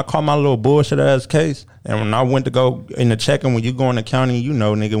I caught my little bullshit ass case, and when I went to go in the check-in, when you go in the county, you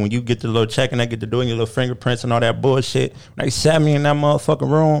know, nigga, when you get the little check-in, they get to doing your little fingerprints and all that bullshit. When they sat me in that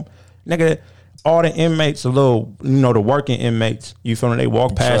motherfucking room, nigga, all the inmates, the little, you know, the working inmates, you feel me? They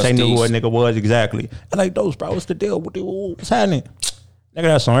walk past, they knew who a nigga was exactly. And like, those, bro, what's the deal? What's happening? Nigga,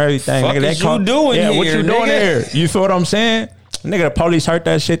 that's on everything. Fuck nigga, is you doing here, what you doing nigga? here? You feel what I'm saying? Nigga, the police heard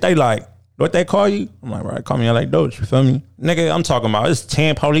that shit, they like, what they call you? I'm like, right, call me like Duce, you feel me? Nigga, I'm talking about, it's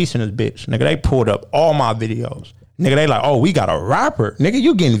 10 police in this bitch. Nigga, they pulled up all my videos. Nigga, they like, oh, we got a rapper. Nigga,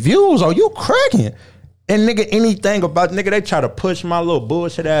 you getting views, oh, you cracking. And nigga, anything about, nigga, they try to push my little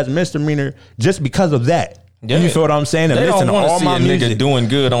bullshit ass misdemeanor just because of that. Yeah. You feel what I'm saying? And they listen don't want to all to see my a music. Nigga doing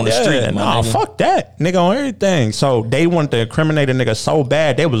good on the street. Nah, fuck that. Nigga on everything. So they wanted to incriminate a nigga so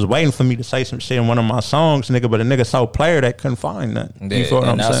bad, they was waiting for me to say some shit in one of my songs, nigga, but a nigga so player they couldn't find nothing. Yeah, you feel what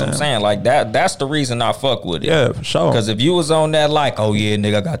I'm saying? That's what I'm saying. Like, that's the reason I fuck with it. Yeah, for sure. Because if you was on that, like, oh yeah,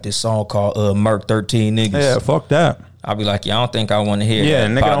 nigga, I got this song called Merc 13 Niggas. Yeah, fuck that. I'll be like, yeah, I don't think I want to hear that. Yeah,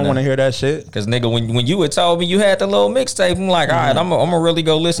 nigga, I don't want to hear that shit. Because, nigga, when you had told me you had the little mixtape, I'm like, all right, I'm going to really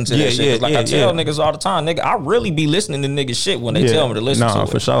go listen to that shit. Like, I tell niggas all the time, nigga, I really be listening to niggas shit when they tell me to listen to it. Nah,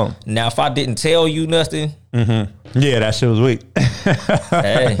 for sure. Now, if I didn't tell you nothing, yeah, that shit was weak.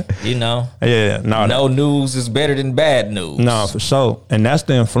 Hey, you know. Yeah, no news is better than bad news. No, for sure. And that's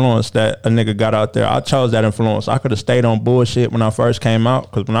the influence that a nigga got out there. I chose that influence. I could have stayed on bullshit when I first came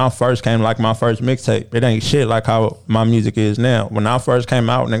out, because when I first came, like my first mixtape, it ain't shit like how my music is now. When I first came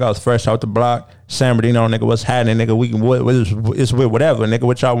out, nigga, I was fresh out the block. San Bernardino, nigga, what's happening, nigga? We can, it's with whatever, nigga,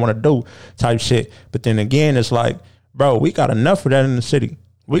 what y'all want to do type shit. But then again, it's like, bro, we got enough of that in the city.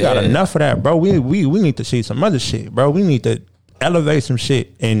 We got enough of that, bro. We need to see some other shit, bro. We need to elevate some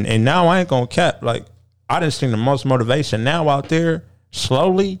shit. And now I ain't gonna cap. Like, I done seen the most motivation now out there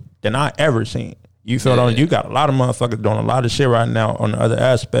slowly than I ever seen. You feel what you got a lot of motherfuckers doing a lot of shit right now on the other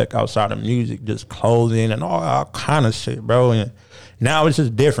aspect outside of music, just clothing and all kind of shit, bro. And now it's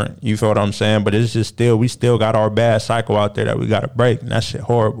just different. You feel what I'm saying? But it's just we still got our bad cycle out there that we gotta break, and that shit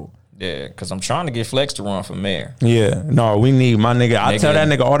horrible. Yeah, because I'm trying to get Flex to run for mayor. Yeah, no, we need my nigga. I tell that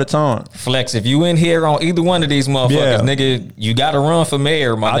nigga all the time. Flex, if you in here on either one of these motherfuckers, nigga, you got to run for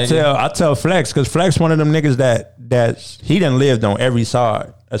mayor, my nigga. I tell Flex, because Flex one of them niggas that he done lived on every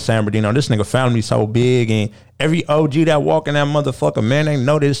side of San Bernardino. This nigga family so big, and every OG that walk in that motherfucker, man, they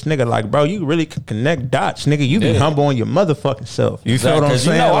know this nigga. Like, bro, you really can connect dots, nigga. You be humble on your motherfucking self. You feel what I'm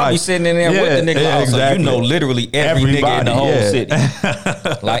saying? You know, like, I be sitting in there with the nigga. Exactly. You know literally everybody nigga in the whole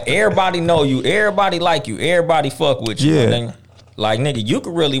city. Like, everybody know you. Everybody like you. Everybody fuck with you. Yeah. Like, nigga, you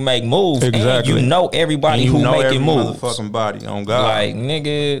could really make moves. Exactly. And you know everybody who making moves. Motherfucking body, on God. Like,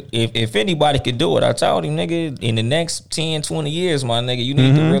 nigga, if anybody could do it, I told him, nigga, in the next 10, 20 years, my nigga, you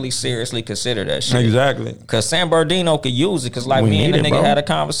need to really seriously consider that shit. Exactly. Because San Bernardino could use it. Because, like, me and the nigga had a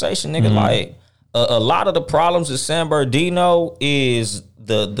conversation, nigga, like, a lot of the problems in San Bernardino is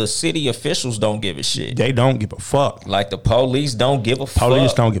the city officials don't give a shit. They don't give a fuck. Like, the police don't give a fuck.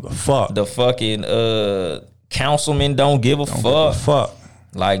 Police don't give a fuck. The fucking councilmen don't give a fuck.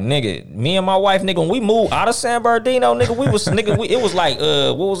 Like, nigga, me and my wife, nigga, when we moved out of San Bernardino, nigga, we was, nigga, it was like,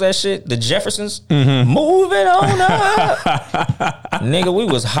 what was that shit? The Jeffersons? Moving on up. Nigga, we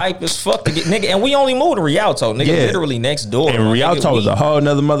was hype as fuck to get, nigga, and we only moved to Rialto, nigga, literally next door. And Rialto was a whole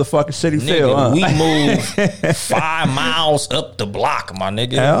nother motherfucking city feel, huh? We moved 5 miles up the block, my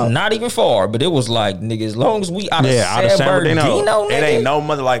nigga. Not even far, but it was like, nigga, as long as we out of San Bernardino, nigga. It ain't no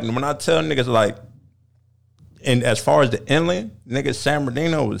mother, like, when I tell niggas, like, and as far as the inland, nigga, San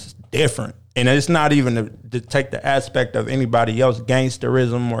Bernardino was different. And it's not even to take the aspect of anybody else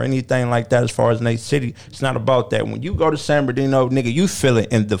gangsterism or anything like that as far as in a city. It's not about that. When you go to San Bernardino, nigga, you feel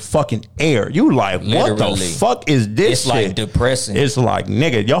it in the fucking air. You like, what the fuck is this It's shit? like depressing. It's like,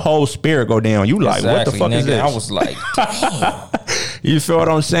 nigga, your whole spirit go down. You like, what the fuck nigga, is this? I was like, damn. You feel what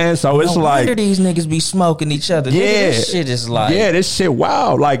I'm saying? So it's like, wonder these niggas be smoking each other. Yeah. Nigga, this shit is like, yeah, this shit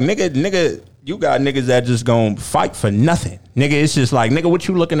wild. Like, nigga, you got niggas that just gonna fight for nothing. Nigga, it's just like, nigga, what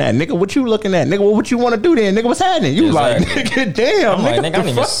you looking at? Nigga, what you looking at? Nigga, what you want to do then? Nigga, what's happening? You like, nigga, damn. I'm like, nigga, I didn't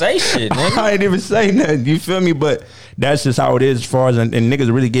even say shit, nigga. I ain't even say nothing. You feel me? But that's just how it is as far as, and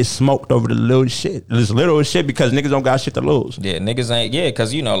niggas really get smoked over the little shit. This little shit because niggas don't got shit to lose. Yeah, niggas ain't,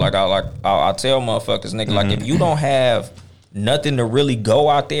 because, you know, like I tell motherfuckers, nigga, like, if you don't have nothing to really go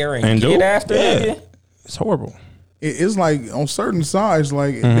out there and get after, nigga. It's horrible. It's like on certain sides,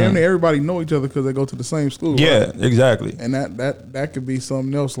 like damn near everybody know each other because they go to the same school. Yeah, right? exactly. And that could be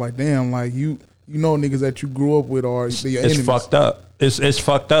something else. Like, damn, like you know niggas that you grew up with are your enemies. It's fucked up. It's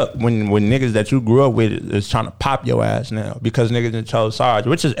fucked up when niggas that you grew up with is trying to pop your ass now because niggas in chose sides,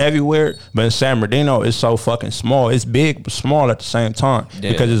 which is everywhere. But in San Bernardino, it's so fucking small. It's big but small at the same time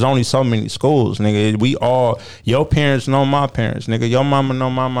because there's only so many schools, nigga. We all, your parents know my parents, nigga. Your mama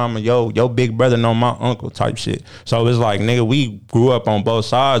know my mama. Your big brother know my uncle type shit. So it's like, nigga, we grew up on both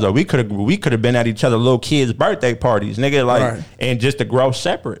sides, or we could have been at each other little kids' birthday parties, nigga, like, and just to grow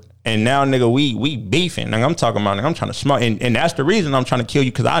separate. And now, nigga, we beefing. Like, I'm talking about, nigga, I'm trying to smoke. And that's the reason I'm trying to kill you,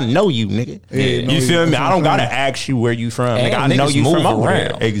 because I know you, nigga. Yeah, you feel me? I don't got to ask you where you from. Nigga, I know you from over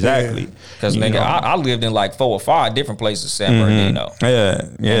there. Exactly. Because, nigga, I lived in like 4 or 5 different places in San Bernardino. Yeah.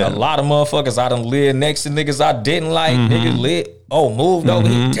 And a lot of motherfuckers I done lived next to niggas I didn't like. Niggas moved over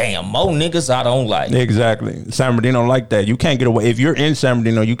here. Damn, more niggas I don't like. Exactly. San Bernardino like that. You can't get away. If you're in San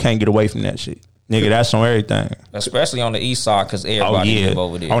Bernardino, you can't get away from that shit. Nigga, that's on everything. Especially on the east side, because everybody live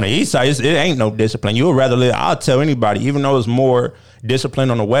over there. On the east side, it ain't no discipline. You would rather live, I'll tell anybody, even though it's more discipline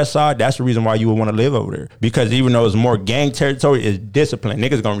on the west side, that's the reason why you would want to live over there. Because even though it's more gang territory, it's discipline.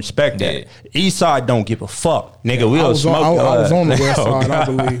 Niggas gonna respect that. East side don't give a fuck. Nigga, we'll smoke. I was on the west side, I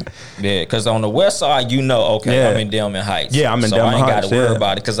believe. Yeah, because on the west side, you know, I'm in Delman Heights. Yeah, I'm in So Delman I ain't Heights. got to worry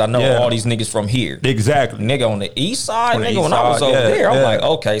about it, because I know all these niggas from here. Exactly. Nigga, on the east side, nigga, when I was over there, I'm like,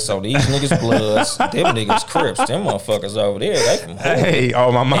 okay, so these niggas bloods, them niggas Crips, them motherfuckers over there, they from Hoover. Hey,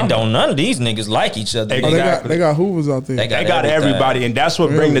 oh my mama. And don't none of these niggas like each other. Exactly. They got Hoovers out there. They got everybody, and that's what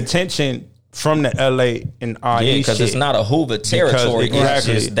bring the tension from the LA and IE because it's not a Hoover territory. It's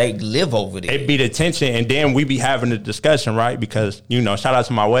just they live over there. It be the tension, and then we be having a discussion, right? Because, you know, shout out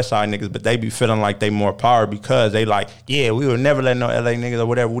to my West Side niggas, but they be feeling like they more power because they like, yeah, we would never let no LA niggas or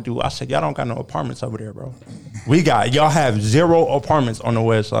whatever we do. I said, y'all don't got no apartments over there, bro. Y'all have 0 apartments on the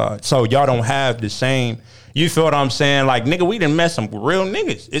West Side, so y'all don't have the same. You feel what I'm saying? Like, nigga, we done met some real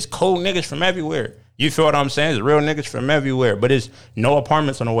niggas. It's cool niggas from everywhere. You feel what I'm saying? It's real niggas from everywhere, but it's no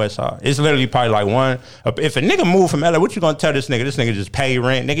apartments on the west side. It's literally probably like one. If a nigga move from LA, what you gonna tell this nigga? This nigga just pay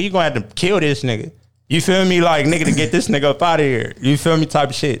rent. Nigga, you gonna have to kill this nigga. You feel me? Like, nigga, to get this nigga up out of here. You feel me? Type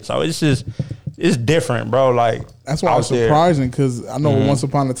of shit. So it's just, it's different, bro. Like, that's why it's surprising, because I know once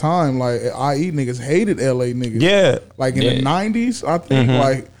upon a time, like, IE niggas hated LA niggas. Yeah. Like in the 90s, I think,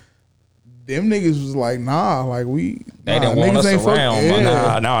 like, them niggas was like, nah, like they didn't want us around.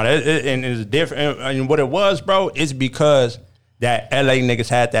 Nah, and it's different. And what it was, bro, it's because that LA niggas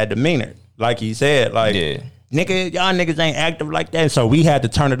had that demeanor. Like he said, like, nigga, y'all niggas ain't active like that. So we had to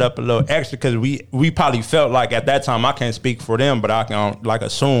turn it up a little extra, because we probably felt like at that time, I can't speak for them, but I can like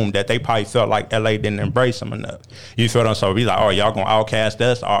assume that they probably felt like LA didn't embrace them enough. You feel what I'm saying? So we like, oh, y'all gonna outcast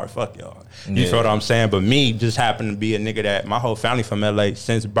us? All right, fuck y'all. You feel what I'm saying? But me just happened to be a nigga that my whole family from LA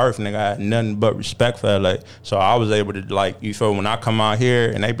since birth, nigga, I had nothing but respect for LA. So I was able to, like, you feel, when I come out here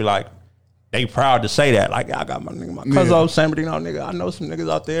and they be like, they proud to say that. Like, I got my nigga, my cousin San Bernardino, nigga, I know some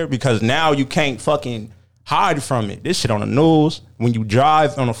niggas out there. Because now you can't fucking hide from it. This shit on the news. When you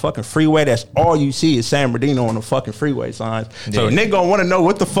drive on a fucking freeway, that's all you see is San Bernardino on the fucking freeway signs. So a nigga gonna want to know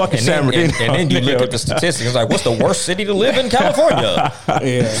what the fuck is San Bernardino. And then you look at the statistics. It's like, what's the worst city to live in California?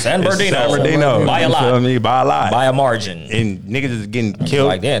 San Bernardino. San Bernardino. By a lot. By a lot. By a margin. And niggas is getting killed.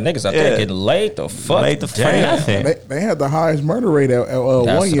 Like, yeah, niggas out there getting laid the fuck. Laid the fuck nothing. They had the highest murder rate at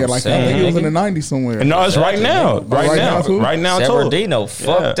 1 year. Like, I think it was in the 90s somewhere. And no, it's right now. Right now, San Bernardino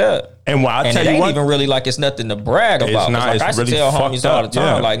fucked up. And what I tell it you, ain't even really like it's nothing to brag about. Not, like I really tell homies all the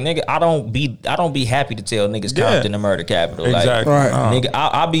time, yeah. like nigga, I don't be happy to tell niggas Compton the murder capital. Exactly. Like, nigga,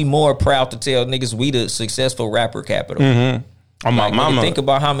 I'll be more proud to tell niggas we the successful rapper capital. Mm-hmm. On my like, mama. Nigga, think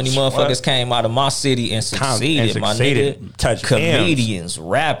about how many motherfuckers came out of my city and succeeded. My nigga, touch comedians,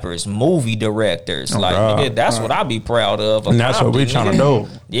 rappers, movie directors. Like nigga, that's what I be proud of. And that's what we trying to do.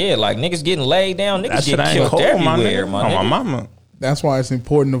 Yeah, like niggas getting laid down, niggas getting killed cool, everywhere. My nigga. On my mama. That's why it's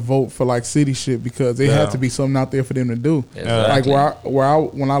important to vote for like city shit because it had to be something out there for them to do. Exactly. Like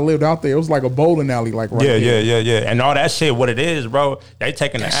when I lived out there, it was like a bowling alley, like right there. Yeah. And all that shit, what it is, bro, they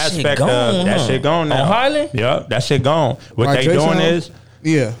taking the aspect of that shit gone now. On Highland? Yeah, that shit gone. What Like they doing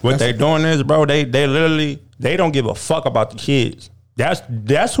is, bro, they literally, they don't give a fuck about the kids.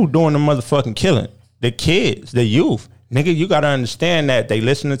 That's who doing the motherfucking killing. The kids, the youth. Nigga, you gotta understand that they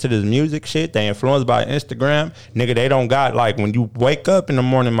listening to this music shit. They influenced by Instagram. Nigga, they don't got, like, when you wake up in the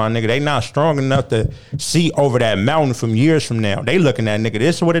morning, my nigga, they not strong enough to see over that mountain from years from now. They looking at, nigga,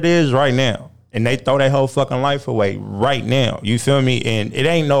 this is what it is right now. And they throw their whole fucking life away right now. You feel me? And it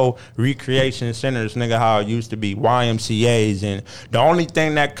ain't no recreation centers, nigga, how it used to be, YMCAs. And the only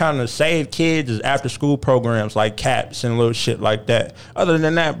thing that kind of saved kids is after school programs like CAPS and little shit like that. Other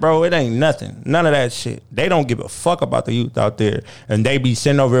than that, bro, it ain't nothing. None of that shit. They don't give a fuck about the youth out there. And they be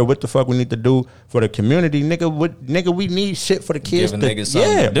sitting over here, what the fuck we need to do for the community. Nigga, we need shit for the kids. Giving niggas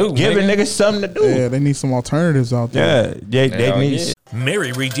something to do. Giving niggas something to do. Yeah, they need some alternatives out there. Yeah, they need.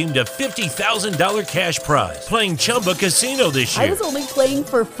 Mary redeemed a $50,000 cash prize playing Chumba Casino this year. I was only playing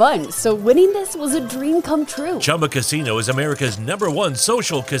for fun, so winning this was a dream come true. Chumba Casino is America's #1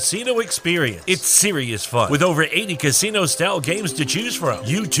 social casino experience. It's serious fun. With over 80 casino-style games to choose from,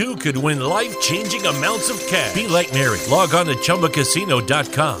 you too could win life-changing amounts of cash. Be like Mary. Log on to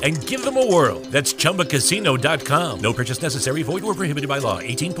ChumbaCasino.com and give them a whirl. That's ChumbaCasino.com. No purchase necessary. Void or prohibited by law.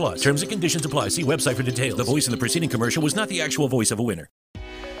 18 plus. Terms and conditions apply. See website for details. The voice in the preceding commercial was not the actual voice of a winner.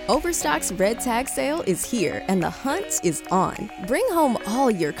 Overstock's Red Tag Sale is here and the hunt is on. Bring home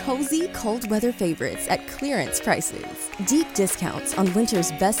all your cozy, cold weather favorites at clearance prices. Deep discounts on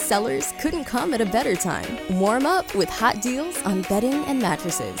winter's best sellers couldn't come at a better time. Warm up with hot deals on bedding and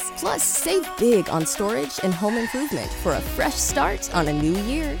mattresses. Plus, save big on storage and home improvement for a fresh start on a new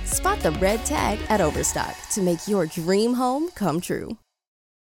year. Spot the red tag at Overstock to make your dream home come true.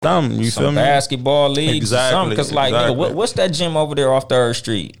 Some feel me? Basketball leagues, exactly. Because like, nigga, what's that gym over there off 3rd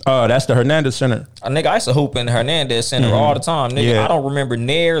Street? That's the Hernandez Center. Nigga, I used to hoop in the Hernandez Center all the time. Nigga, I don't remember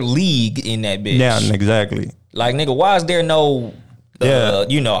near league in that bitch. Yeah, exactly. Like, nigga, why is there no,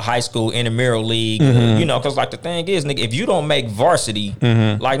 high school intramural league? Because like the thing is, nigga, if you don't make varsity,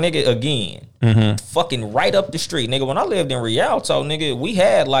 like, nigga, again. Fucking right up the street, nigga. When I lived in Rialto, nigga, we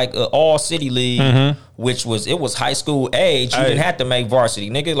had like an all city league, which was high school age. You didn't have to make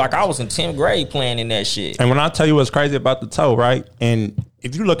varsity, nigga. Like I was in 10th grade playing in that shit. And when I tell you what's crazy about the toe, right? And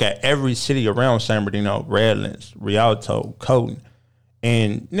if you look at every city around San Bernardino, Redlands, Rialto, Colton,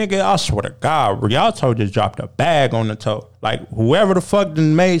 and nigga, I swear to God, Rialto just dropped a bag on the toe. Like whoever the fuck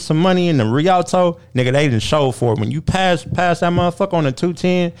done made some money in the Rialto, nigga, they done show for it. When you pass that motherfucker on the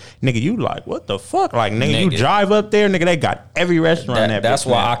 210, nigga, you like, what the fuck? Like, nigga, you drive up there, nigga, they got every restaurant there. That's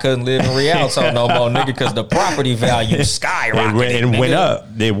why I couldn't live in Rialto no more, nigga, because the property value skyrocketed. It went up.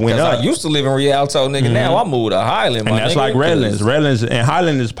 It went up. I used to live in Rialto, nigga. Now I moved to Highland, and that's like Redlands. Redlands and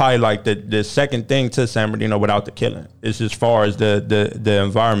Highland is probably like the second thing to San Bernardino without the killing. It's as far as the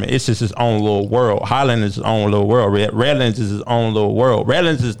environment. It's just its own little world. Highland is its own little world. Redlands is its own little world.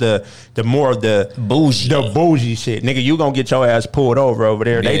 Redlands is the more of the bougie shit. Nigga, you gonna get your ass pulled over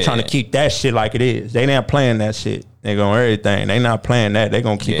there. They trying to keep that shit like it is. They not playing that shit. They gonna everything. They not playing that. They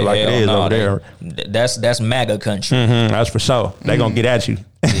gonna keep it like it is over there. That's MAGA country. That's for sure. They gonna get at you.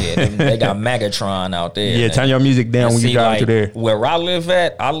 Yeah, they got Megatron out there. Yeah, turn your music down when you drive through there. Where I live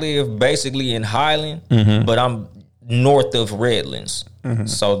at, I live basically in Highland, but I'm north of Redlands.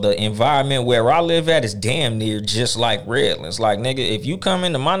 So the environment where I live at is damn near just like Redlands. Like, nigga, if you come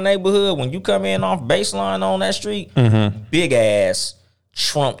into my neighborhood, when you come in off Baseline on that street, big ass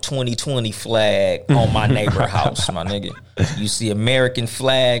Trump 2020 flag on my neighbor house, my nigga. You see American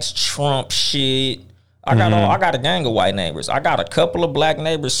flags, Trump shit, I got a gang of white neighbors. I got a couple of black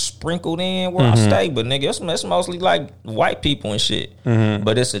neighbors sprinkled in where I stay, but nigga, it's mostly like white people and shit.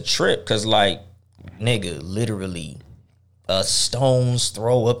 But it's a trip because like, nigga, literally a stone's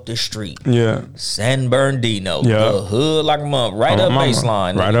throw up the street. Yeah. San Bernardino. The hood like a month. Right up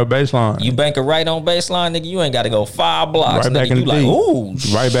baseline. Right up baseline. You bank a right on baseline, nigga, you ain't got to go 5 blocks. Right nigga, back in you the like, D. ooh,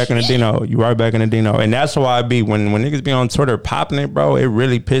 right back in the Dino. You right back in the Dino. And that's why I be, when niggas be on Twitter popping it, bro, it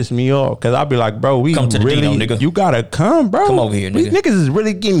really pissed me off. Because I be like, bro, we come to really, the Dino, nigga. You got to come, bro. Come over here, nigga. Niggas is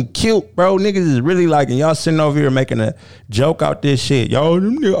really getting killed, bro. Niggas is really like, and y'all sitting over here making a joke out this shit. Yo,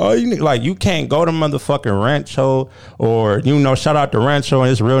 like, you can't go to motherfucking Rancho or, you know, shout out to Rancho, and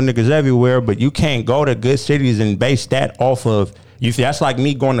it's real niggas everywhere, but you can't go to good cities and base that off of, you see, that's like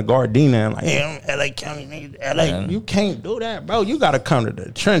me going to Gardena and like, hey, I'm LA County niggas, LA. Man. You can't do that, bro. You got to come to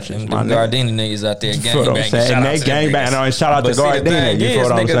the trenches, my nigga. Gardena niggas out there gang banging. Shout out to Gardena. You feel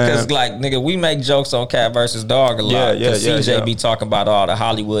what I'm saying? Because like, nigga, we make jokes on Cat versus Dog a lot. CJ be talking about all the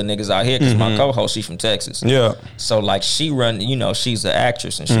Hollywood niggas out here because my co-host, she from Texas. Yeah. So like, she run, you know, she's an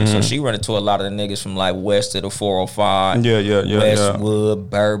actress and shit. So she run into a lot of the niggas from like west of the 405. Westwood,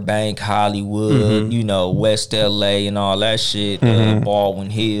 Burbank, Hollywood, you know, West LA and all that shit. Baldwin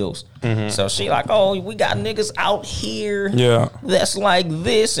Hills. So she like, oh, we got niggas out here that's like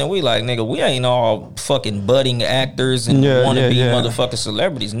this, and we like, nigga, we ain't all fucking budding actors and wanna be motherfucking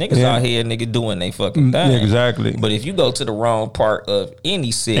celebrities. Niggas out here, nigga, doing they fucking thing. Exactly. But if you go to the wrong part of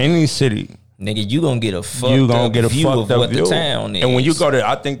any city, nigga, you gonna get a fucked up view of what the town is. And when you go to,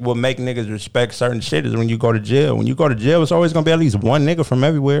 I think what make niggas respect certain shit is when you go to jail. When you go to jail, it's always gonna be at least one nigga from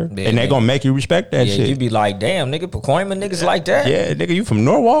everywhere, and they gonna make you respect that shit. You be like, damn, nigga, Pacoima niggas like that. Yeah, nigga, you from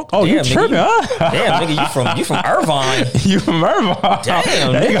Norwalk? Oh, damn, you tripping, huh? Damn, nigga, you from Irvine? You from Irvine?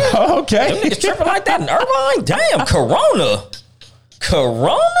 Damn, nigga. Okay. Them niggas tripping like that in Irvine? Damn, Corona.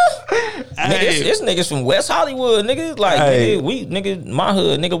 Nigga, it's niggas from West Hollywood, nigga. Like, nigga, my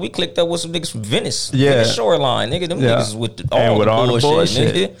hood, nigga, we clicked up with some niggas from Venice. Venice Shoreline, nigga. Them niggas with all the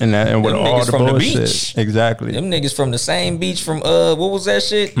bullshit, nigga. And with all the from bullshit. The beach. Exactly. Them niggas from the same beach from, what was that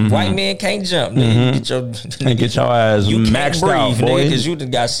shit? White man can't jump, nigga. Get your ass you maxed breathe, out, boy. Because you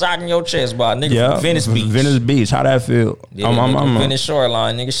got shot in your chest by a nigga from Venice Beach. Venice Beach, how that feel? I'm Venice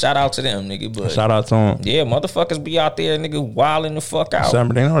Shoreline, nigga. Shout out to them, nigga. But shout out to them. Yeah, motherfuckers be out there, nigga, wilding the fuck out.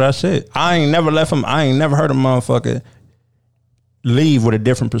 Know that's it. I ain't never left them. I ain't never heard a motherfucker leave with a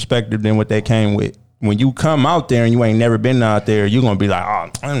different perspective than what they came with. When you come out there and you ain't never been out there, you gonna be like, oh,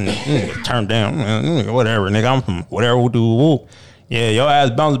 turn down, whatever, nigga. I'm from whatever. We'll do. Yeah, your ass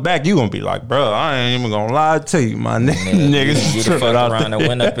bounce back. You gonna be like, bro, I ain't even gonna lie to you, my niggas. You the fuck around and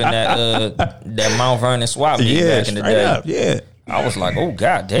went up in that Mount Vernon swap meet back in the day. I was like, oh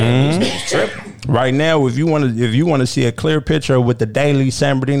god damn, these niggas tripping. Right now, if you want to see a clear picture of what the daily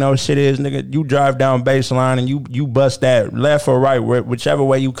San Bernardino shit is, nigga, you drive down baseline and you bust that left or right, whichever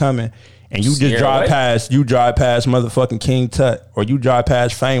way you coming, and you just drive past motherfucking King Tut, or you drive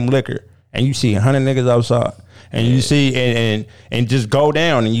past Fame Liquor, and you see 100 niggas outside. And you see, and just go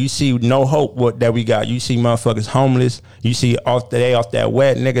down, and you see no hope that we got. You see motherfuckers homeless. You see off that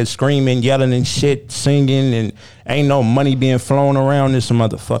wet niggas screaming, yelling and shit, singing, and ain't no money being flown around this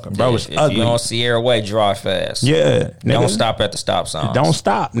motherfucker, bro. It's ugly. If you on Sierra Way, drive fast. Yeah. Nigga, don't stop at the stop signs. Don't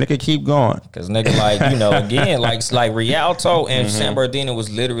stop. Nigga, keep going. Because nigga, like, you know, again, like Rialto and San Bernardino was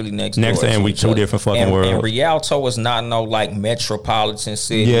literally next door. And we two different fucking worlds. And Rialto was not no, like, metropolitan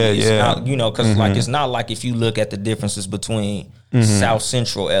city. It's not, you know, because, like, it's not like if you look at the differences between South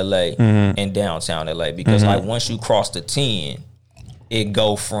Central LA and downtown LA. Because, like, once you cross the 10, it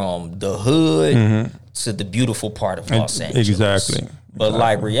go from the hood to the beautiful part of Los Angeles. Exactly. But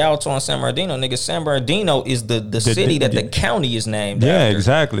like Rialto and San Bernardino, nigga, San Bernardino is the city that the county is named after. Yeah,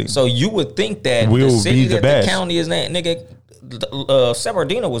 exactly. So you would think that the city that the county is named, nigga, San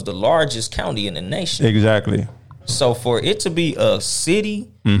Bernardino was the largest county in the nation. Exactly. So for it to be a city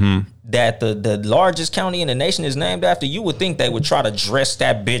that the largest county in the nation is named after, you would think they would try to dress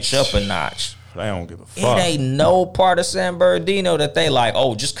that bitch up a notch. They don't give a fuck. It ain't no part of San Bernardino that they like,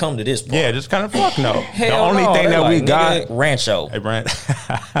 oh, just come to this part. Yeah, just kind of fuck no. Hell the only thing that we got, Rancho. Hey, Brent.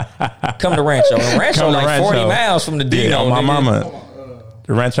 Come to Rancho. And Rancho like 40 miles from the Dino. My mama.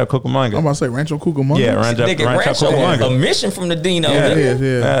 The Rancho Cucamonga. I'm about to say Rancho Cucamonga. Yeah, Rancho Cucamonga. A mission from the Dino.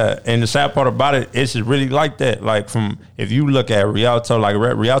 Yeah. And the sad part about it, it's really like that. Like, from, if you look at Rialto, like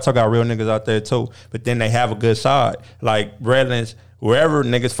Rialto got real niggas out there too, but then they have a good side. Like Redlands, wherever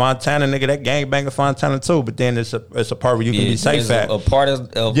niggas, Fontana, nigga, that gangbanging Fontana too. But then it's a part where you can be safe at. A part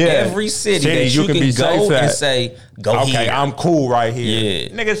of every city that you can be go safe and say, go here. Okay, I'm cool right here.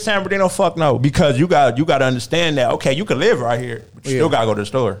 Yeah. Nigga, San Bernardino, fuck no. Because you got to understand that, okay, you can live right here. Still gotta go to the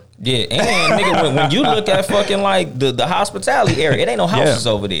store. Yeah, and nigga, when you look at fucking like the hospitality area, it ain't no houses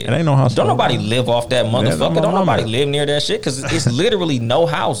over there. It ain't no houses. Don't nobody live off that motherfucker. Don't nobody live near that shit because it's literally no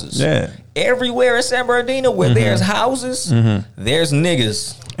houses. Yeah. Everywhere in San Bernardino where there's houses, there's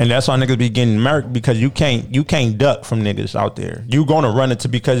niggas. And that's why niggas be getting murked because you can't duck from niggas out there. You gonna run into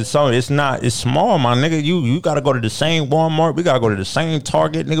because it's small, my nigga. You gotta go to the same Walmart. We gotta go to the same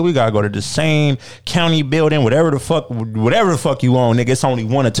Target, nigga. We gotta go to the same county building, whatever the fuck you own, nigga. It's only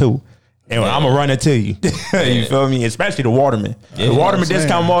one or two. And I'm gonna run it to you. You feel me? Especially the Waterman. The Waterman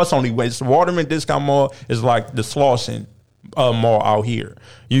Discount Mall, the Waterman Discount Mall is like the Slauson mall out here.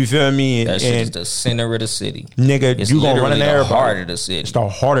 You feel me? That shit is the center of the city. Nigga, it's you gonna run in there. The heart of the city. It's the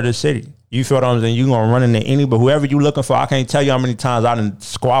heart of the city. You feel what I'm saying? You gonna run into any, but whoever you looking for, I can't tell you how many times I done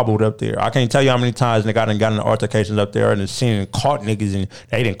squabbled up there. I can't tell you how many times nigga I done got in altercations up there and seen and caught niggas and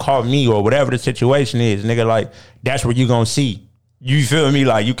they didn't caught me or whatever the situation is. Nigga, like, that's what you gonna see. You feel me?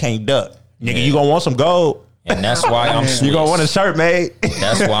 Like, you can't duck. Nigga, you gonna want some gold. And that's why I'm Swiss. You gonna want a shirt, mate.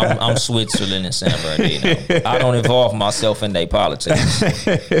 That's why I'm Switzerland and San Bernardino. I don't involve myself in their politics.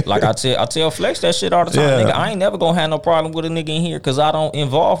 Like I tell Flex that shit all the time. Nigga, I ain't never gonna have no problem with a nigga in here because I don't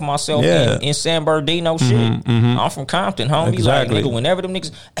involve myself in San Bernardino shit. I'm from Compton, homie. Exactly. Like, nigga, whenever them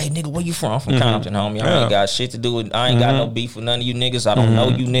niggas, hey nigga, where you from? I'm from Compton, homie. I ain't got shit to do with. I ain't got no beef with none of you niggas. I don't know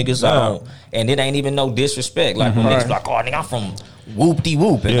you niggas. I don't, and it ain't even no disrespect. Like when niggas like, oh nigga, I'm from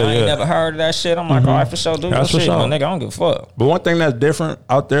whoop-de-whoop. And I ain't never heard of that shit. I'm like, all right, for sure, do your shit. Nigga, I don't give a fuck. But one thing that's different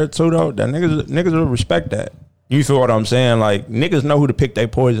out there, too, though, that niggas will respect that. You feel what I'm saying? Like, niggas know who to pick their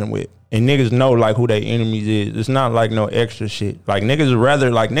poison with. And niggas know, like, who their enemies is. It's not, like, no extra shit. Like, niggas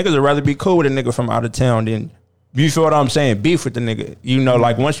would rather be cool with a nigga from out of town than, you feel what I'm saying, beef with the nigga. You know,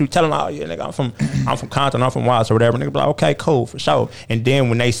 like, once you tell them, oh, yeah, nigga, I'm from Compton, I'm from Watts or whatever, nigga be like, okay, cool, for sure. And then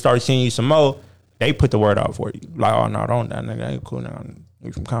when they start seeing you some more, they put the word out for you. Like, oh, no, don't that nigga ain't cool now.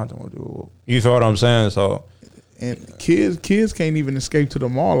 You from Compton, we'll do. You feel what I'm saying? So, and kids can't even escape to the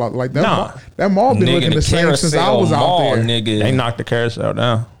mall. Like that, that mall been looking the same since I was out there. Nigga. They knocked the carousel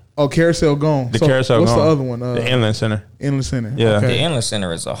down. Oh, carousel gone. The carousel what's gone. What's the other one? The Inland Center. Inland Center. Yeah. Okay. The Inland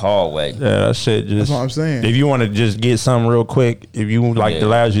Center is a hallway. Yeah, that shit just. That's what I'm saying. If you want to just get something real quick, if you like the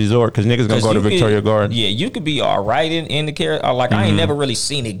last resort, because niggas gonna go to Victoria Gardens. Yeah, you could be all right in the carousel. Like I ain't never really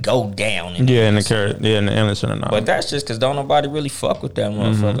seen it go down. In the Inland Center. Nah. But that's just because don't nobody really fuck with that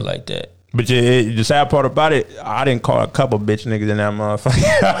motherfucker like that. But the sad part about it, I didn't call a couple bitch niggas in that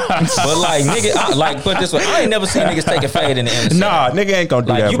motherfucker. But like nigga, put this way, I ain't never seen niggas take a fade in the Inland Center. Nah, nigga ain't gonna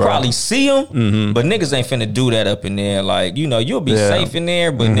do that, you bro. probably see them, but niggas ain't finna do that up in there. Like, you know, you'll be safe in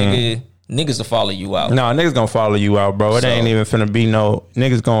there, but niggas will follow you out. Nah, niggas gonna follow you out, bro. It ain't even finna be no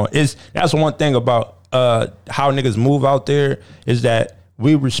niggas going. That's one thing about how niggas move out there is that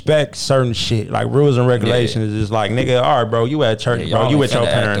we respect certain shit, like rules and regulations. Is just like, nigga, all right, bro, you at church, bro, you with your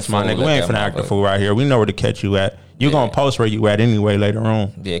parents, my nigga. We ain't finna act a fool right here. We know where to catch you at. You gonna post where you at anyway later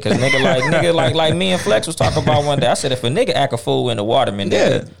on. Yeah, cause nigga like me and Flex was talking about one day. I said if a nigga act a fool in the Waterman,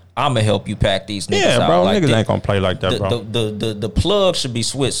 nigga, I'ma help you pack these niggas out. Yeah, bro, like niggas ain't gonna play like that, bro. The plug should be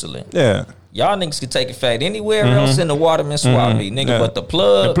Switzerland. Yeah. Y'all niggas can take a fade anywhere else in the Waterman swap meet, nigga. But the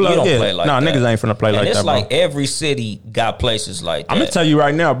plug, you don't play like that. Nah, niggas ain't finna play like that, it's bro. like every city got places like that. I'm gonna tell you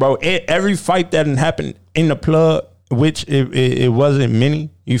right now, bro. Every fight that happened in the plug, which it wasn't many.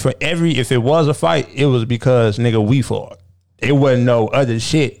 If it was a fight, it was because nigga we fought. It wasn't no other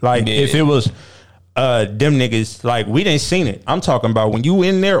shit. Like if it was them niggas, like we didn't seen it. I'm talking about when you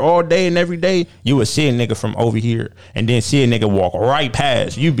in there all day and every day, you would see a nigga from over here and then see a nigga walk right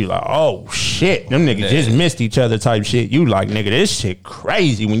past. You'd be like, oh shit, them niggas just missed each other type shit. You like, nigga, this shit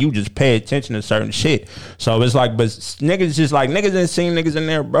crazy when you just pay attention to certain shit. So it's like, but niggas just like, niggas ain't seen niggas in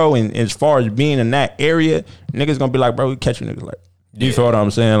there, bro. And as far as being in that area, niggas gonna be like, bro, we catch you niggas like. You feel what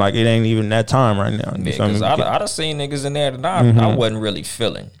I'm saying? Like it ain't even that time right now. Yeah, because I done seen niggas in there that I wasn't really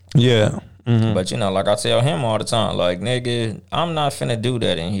feeling. Yeah. But you know, like I tell him all the time, like nigga, I'm not finna do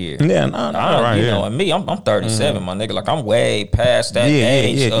that in here. Yeah, right. You know, and me, I'm 37, my nigga. Like I'm way past that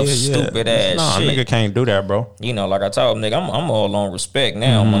age of stupid ass shit. Nigga can't do that, bro. You know, like I told him, nigga, I'm all on respect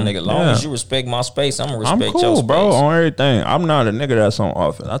now, my nigga. Long as you respect my space, I'm gonna respect your space, bro. On everything, I'm not a nigga that's on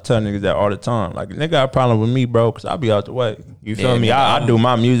offense. I tell niggas that all the time. Like nigga got a problem with me, bro, because I be out the way. You feel me? I do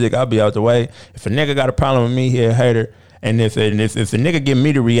my music. I be out the way. If a nigga got a problem with me, he a hater. And if the nigga get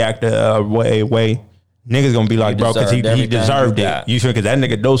me to react a way, niggas gonna be like, bro, because he deserved it. You feel? Because that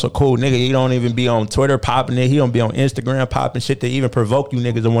nigga Duce a cool nigga. He don't even be on Twitter popping it. He don't be on Instagram popping shit to even provoke you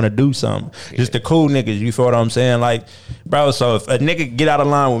niggas to want to do something. Just the cool niggas. You feel what I'm saying? Like, bro. So if a nigga get out of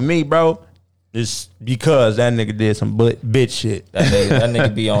line with me, bro, it's because that nigga did some bitch shit. That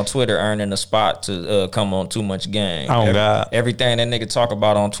nigga be on Twitter earning a spot to come on Too Much Game. Oh, God. Everything that nigga talk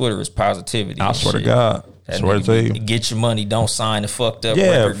about on Twitter is positivity. I swear to God. I swear to you. Get your money. Don't sign the fucked up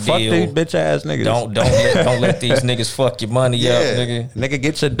record fuck deal. these bitch ass niggas. Don't let these niggas fuck your money up, nigga. Nigga,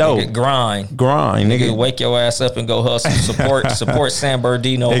 get your dough. Nigga, grind, nigga. Wake your ass up and go hustle. Support San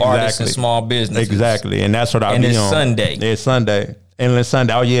Bernardino artists and small businesses. Exactly, and that's what I be on. And it's Sunday. It's Sunday. Endless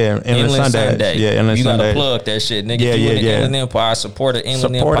Sunday. Oh, yeah. Endless Sunday. Yeah, Endless Sunday. You got to plug that shit, nigga. If you in the Inland Empire, support an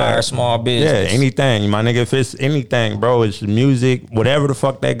Inland Empire small business. Yeah, anything. My nigga, if it's anything, bro, it's music, whatever the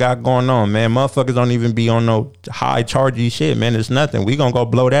fuck they got going on, man. Motherfuckers don't even be on no high chargy shit, man. It's nothing. We gonna go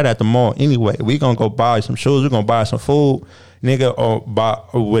blow that at the mall anyway. We gonna go buy some shoes. We gonna buy some food, nigga, or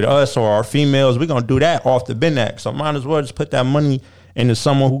with us or our females. We gonna do that off the Benac. So might as well just put that money into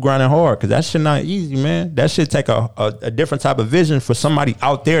someone who grinding hard, because that shit not easy, man. That shit take a different type of vision for somebody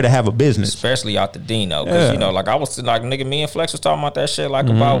out there to have a business, especially out the Dino. Because you know, like I was like, nigga, me and Flex was talking about that shit, like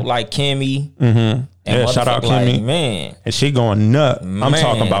about like Kimmy. And shout out Kimmy, like, man, and she going nut. I'm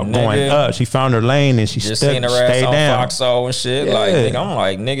talking about nigga, going up. She found her lane and she just stayed seen her ass on down. Foxo and shit. Yeah. Like, nigga, I'm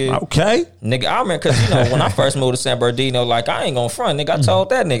like, nigga, okay, nigga. I remember because you know when I first moved to San Bernardino, like I ain't gonna front, nigga. I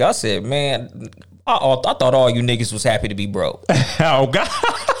told that nigga, I said, man, I thought all you niggas was happy to be broke. Oh God.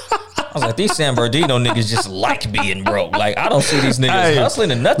 I was like, these San Bernardino niggas just like being broke. Like, I don't see these niggas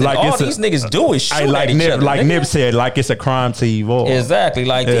hustling and nothing. Like all these niggas do is shoot at each other. Like Nip said, like it's a crime to evolve. Exactly.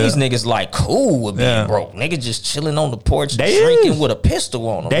 Like these niggas like cool with being broke. Niggas just chilling on the porch, drinking with a pistol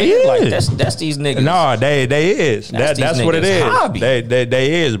on them. They is. Like that's these niggas. No, they is. That's what it is. Hobby.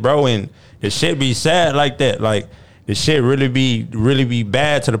 They is, bro. And the shit be sad like that. Like the shit really be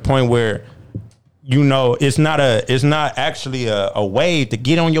bad to the point where, you know, it's not actually a way to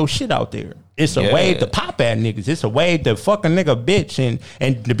get on your shit out there. It's a way to pop at niggas. It's a way to fuck a nigga bitch.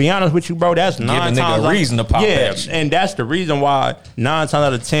 And to be honest with you, bro, that's 9 times a reason to pop at you. And that's the reason why 9 times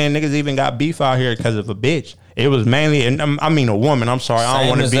out of 10 niggas even got beef out here because of a bitch. It was mainly, and I mean a woman. I'm sorry, I don't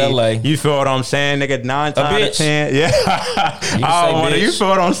want to be. LA. You feel what I'm saying, nigga? 9 times out of 10, yeah. I don't want to. You feel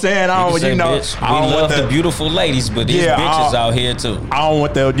what I'm saying? I don't. You know, bitch. We love the beautiful ladies, but these bitches out here too. I don't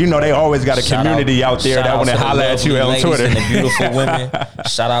want the. You know, they always got a community out there that want to holler at you on Twitter. And the beautiful women.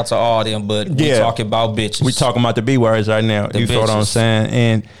 Shout out to all them, but we talking about bitches. We talking about the B words right now. You feel what I'm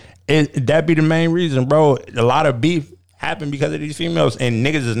saying? And that be the main reason, bro. A lot of beef happen because of these females, and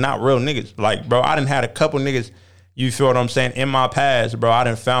niggas is not real niggas. Like, bro, I done had a couple niggas, you feel what I'm saying, in my past, bro. I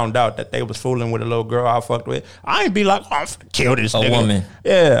done found out that they was fooling with a little girl I fucked with. I ain't be like, oh, I'm finna kill this nigga. A woman.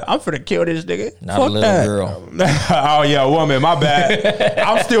 Yeah, I'm finna kill this nigga. Not fuck a little girl. Oh, yeah, a woman, my bad.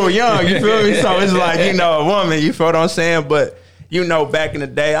 I'm still young, you feel me? So it's like, you know, a woman, you feel what I'm saying? But, you know, back in the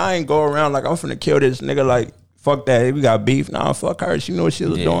day, I ain't go around like, I'm finna kill this nigga, like, fuck that. We got beef. Nah, fuck her. She knew what she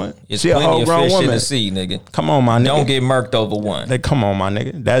was doing. It's she a whole grown woman. To see, nigga. Come on, my nigga. Don't get murked over one. Come on, my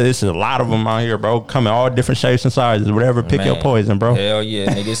nigga. This is a lot of them out here, bro. Coming all different shapes and sizes. Whatever. Pick your poison, bro. Hell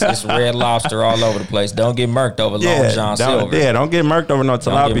yeah, nigga. It's Red Lobster all over the place. Don't get murked over Long John Silver. Yeah, don't get murked over no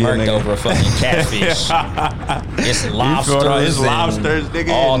tilapia, nigga. Don't get murked over a fucking catfish. It's lobsters. It's lobsters, nigga.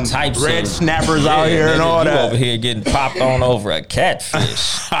 All types of red snappers out here and all that. You over here getting popped on over a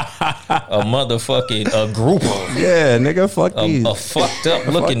catfish. A motherfucking grouper. Yeah, nigga. Fuck these. A fucked up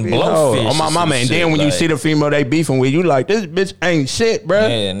looking blowfish. Oh, my mama. And then when you see the female they beefing with, you like, this bitch ain't shit, bro.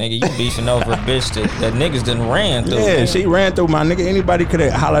 Yeah, nigga, you beefing over a bitch that niggas done ran through. Yeah, she ran through, my nigga. Anybody could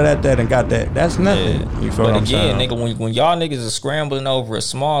have hollered at that and got that. That's nothing. Yeah. You feel what I'm saying? Nigga, when y'all niggas are scrambling over a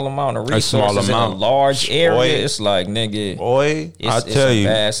small amount of resources in a large area, it's like, nigga, I tell you,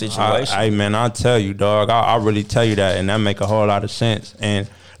 bad situation. I tell you, dog. I really tell you that, and that make a whole lot of sense. And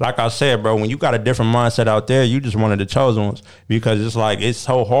like I said, bro, when you got a different mindset out there, you just one of the chosen ones, because it's like, it's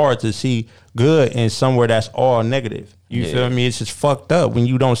so hard to see good in somewhere that's all negative. You feel me? It's just fucked up when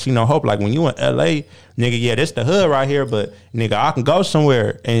you don't see no hope. Like when you in LA, nigga, this the hood right here, but nigga, I can go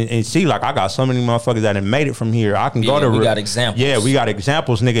somewhere and see, like, I got so many motherfuckers that have made it from here. I can go to. We got examples. Yeah, we got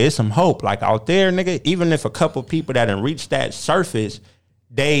examples, nigga. It's some hope. Like out there, nigga, even if a couple people that done reached that surface,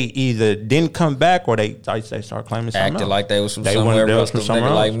 they either didn't come back or they start claiming something acted else. like they was from somewhere else.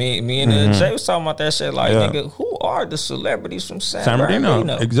 Nigga, like me and Jay was talking about that shit. Like, nigga, who are the celebrities from San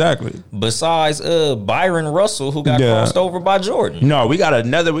Bernardino? Exactly. Besides Byron Russell, who got crossed over by Jordan. No, we got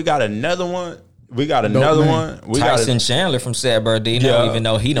another one. We got another one. Tyson Chandler from San Bernardino, even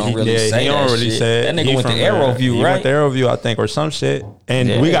though he don't really say that shit. That nigga went to Arrowview, right? He went to Arrowview, I think, or some shit.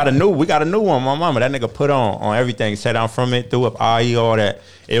 And we got a new one. My mama, that nigga put on everything. Said I'm from it, threw up IE, all that.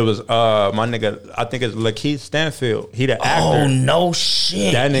 It was my nigga, I think it's Lakeith Stanfield. He the actor. Oh no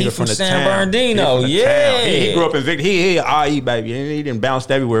shit. That nigga he from the San town. Bernardino. Yeah. He grew up in Victor. He IE baby. He didn't bounce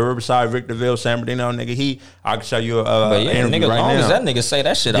everywhere. Riverside, Victorville, San Bernardino, nigga. I can show you interview nigga, right long now. As that nigga say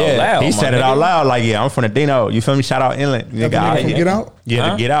that shit out loud. He said it out loud, like, I'm from the Dino. You feel me? Shout out Inland. Nigga, Get Out?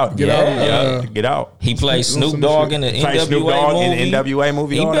 Yeah, Get Out. Get Out. He played Snoop Dogg in the NWA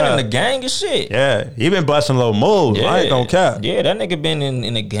movie. He been in the gang and shit. Yeah, he been busting little moves. I ain't gonna cap. Yeah, that nigga been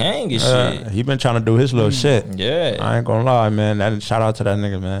in the gang and shit. He been trying to do his little shit. Yeah. I ain't gonna lie, man. Shout out to that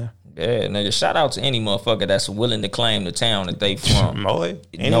nigga, man. Yeah, nigga. Shout out to any motherfucker that's willing to claim the town that they from. Anywhere.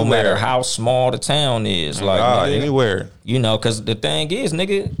 No matter how small the town is. Nigga, anywhere. You know, because the thing is,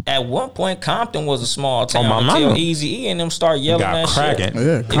 nigga, at one point, Compton was a small town until Eazy-E and them start yelling that cracking. shit.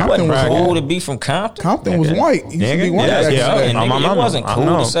 Yeah, Compton was cool to be from Compton. Compton was white. Used to be white. And nigga, it wasn't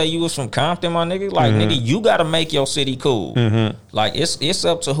cool to say you was from Compton, my nigga. Like, nigga, you got to make your city cool. Like, it's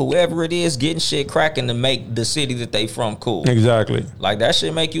up to whoever it is getting shit cracking to make the city that they from cool. Exactly. Like, that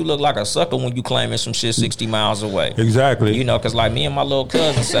shit make you look like a sucker when you claiming some shit 60 miles away. Exactly. You know, because like me and my little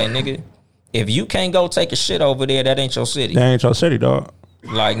cousin say, nigga, if you can't go take a shit over there, that ain't your city. That ain't your city, dog.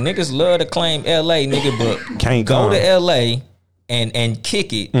 Like, niggas love to claim LA, nigga, but can't go to LA and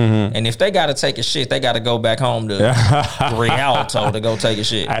kick it. And if they gotta take a shit, they gotta go back home to Rialto to go take a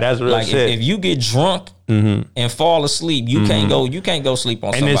shit. That's real like shit. If you get drunk and fall asleep, you can't go sleep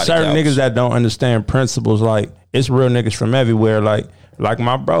on somebody's couch. And there's certain niggas that don't understand principles. Like, it's real niggas from everywhere. Like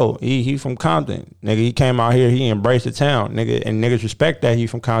my bro, he from Compton. Nigga, he came out here, he embraced the town. Nigga, and niggas respect that he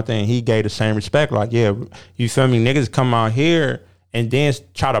from Compton, and he gave the same respect. Like, yeah, you feel me? Niggas come out here and then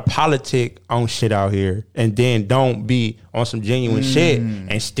try to politic on shit out here, and then don't be on some genuine shit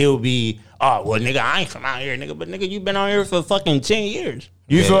and still be, oh, well, nigga, I ain't from out here, nigga. But nigga, you been out here for fucking 10 years.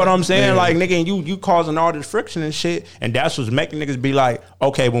 You feel what I'm saying? Yeah. Like, nigga, and you causing all this friction and shit, and that's what's making niggas be like,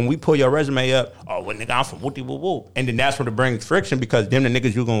 okay, when we pull your resume up, oh, well, nigga, I'm from whoopty whoop whoop. And then that's what it brings friction, because them the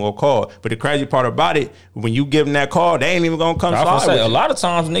niggas you gonna go call. But the crazy part about it, when you give them that call, they ain't even gonna come slide with you. A lot of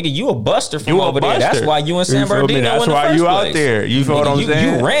times, nigga, you a buster from over there. That's why you in San Bernardino. That's why you out there. You feel what I'm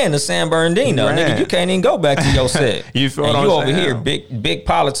saying? You ran to San Bernardino, nigga. You can't even go back to your set. You feel what I'm saying? saying? You over here big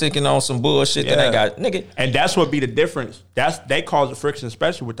politicking on some bullshit that ain't got, nigga. And that's what be the difference. They cause the friction,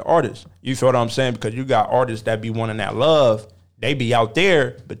 especially with the artists. You feel what I'm saying? Because you got artists that be wanting that love. They be out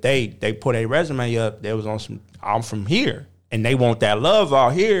there, but they put a resume up. They was on some, I'm from here. And they want that love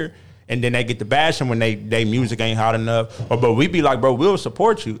out here. And then they get the bashing when they music ain't hot enough. But we be like, bro, we'll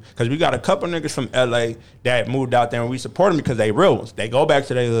support you. Because we got a couple niggas from LA that moved out there and we support them because they real ones. They go back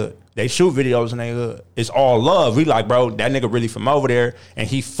to their hood. They shoot videos in their hood. It's all love. We like, bro, that nigga really from over there and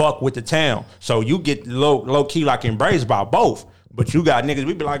he fuck with the town. So you get low key like embraced by both. But you got niggas,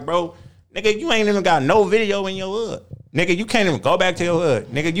 we be like, bro, nigga, you ain't even got no video in your hood. Nigga, you can't even go back to your hood.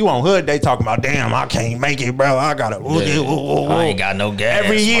 Nigga, you on hood, they talking about, damn, I can't make it, bro. I gotta I ain't got no gas.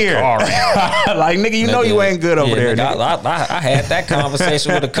 Every year. Like, nigga, you know you ain't good over there. Nigga, I had that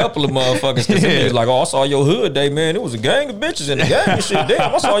conversation with a couple of motherfuckers. Cause it was like, oh, I saw your hood day, man. It was a gang of bitches in the gang and shit.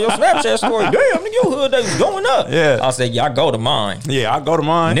 Damn, I saw your Snapchat story. Damn, nigga, your hood day was going up. Yeah. I said, yeah, I go to mine. Yeah, I go to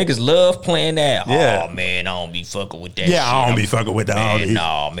mine. Niggas love playing that. Yeah. Oh, man, I don't be fucking with that shit. I don't be fucking with that. Man,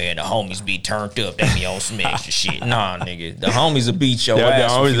 nah, man, the homies be turned up. They be on some extra shit. Nah, nigga, the homies will beat your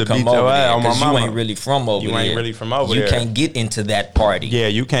ass if you come over there, because you ain't really from over there. You ain't really from over there. You can't get into that party. Yeah,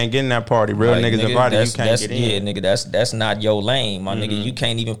 you can't get in that party. Real niggas invited, you can't get in. Yeah, nigga, that's not your lane, my nigga. You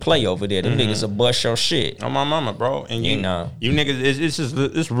can't even play over there. Them niggas will bust your shit. On my mama, bro. And you know, you niggas,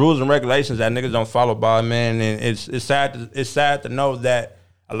 it's rules and regulations that niggas don't follow by, man. And it's sad to know that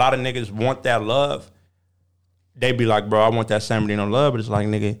a lot of niggas want that love. They be like, bro, I want that San Bernardino love, but it's like,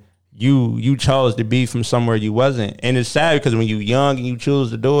 nigga, you chose to be from somewhere you wasn't. And it's sad because when you young and you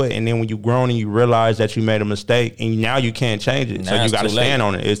choose to do it, and then when you grown and you realize that you made a mistake and now you can't change it. So you got to stand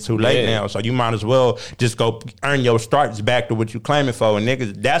on it. It's too late now. So you might as well just go earn your stripes back to what you claiming for. And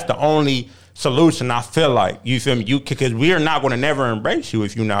niggas, that's the only solution I feel like. You feel me? Because we are not going to never embrace you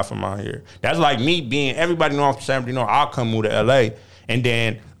if you're not from out here. That's like me being, everybody know I'm from San Bernardino. I'll come move to LA and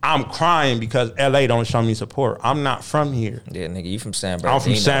then I'm crying because LA don't show me support. I'm not from here. Yeah, nigga, you from San Bernardino. I'm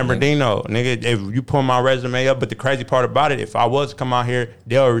from San Bernardino, nigga. If you pull my resume up, but the crazy part about it, if I was to come out here,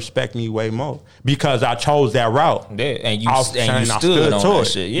 they'll respect me way more because I chose that route. Yeah, and you stood on that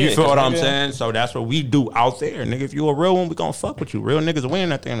shit. Yeah, you feel what I'm saying? So that's what we do out there, nigga. If you a real one, we gonna fuck with you. Real niggas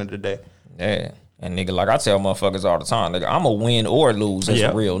win at the end of the day. Yeah. And nigga, like I tell motherfuckers all the time, nigga, I'm a win or lose as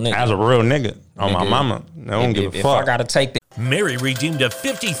a real nigga. As a real nigga. On my mama. I don't give a fuck. If I gotta take the Mary redeemed a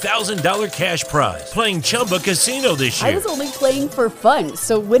 $50,000 cash prize playing Chumba Casino this year. I was only playing for fun,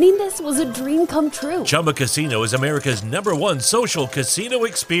 so winning this was a dream come true. Chumba Casino is America's #1 social casino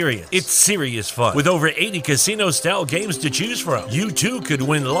experience. It's serious fun. With over 80 casino-style games to choose from, you too could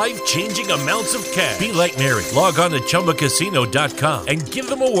win life-changing amounts of cash. Be like Mary. Log on to ChumbaCasino.com and give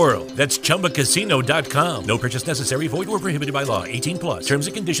them a whirl. That's ChumbaCasino.com. No purchase necessary. Void or prohibited by law. 18 plus. Terms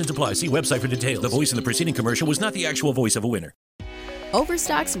and conditions apply. See website for details. The voice in the preceding commercial was not the actual voice of a winner.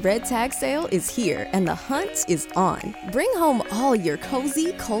 Overstock's Red Tag Sale is here and the hunt is on. Bring home all your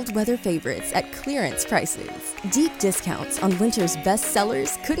cozy, cold weather favorites at clearance prices. Deep discounts on winter's best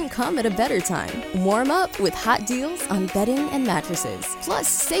sellers couldn't come at a better time. Warm up with hot deals on bedding and mattresses. Plus,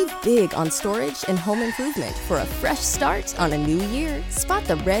 save big on storage and home improvement for a fresh start on a new year. Spot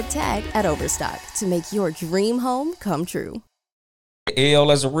the red tag at Overstock to make your dream home come true.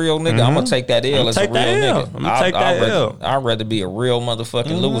 L as a real nigga, I'm gonna take that L as a real nigga. I'm gonna take that L. I'd rather be a real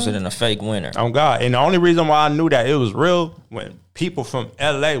motherfucking loser than a fake winner. Oh God! And the only reason why I knew that it was real when people from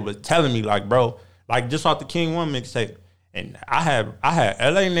LA was telling me, like, bro, like just off the King One mixtape, and I had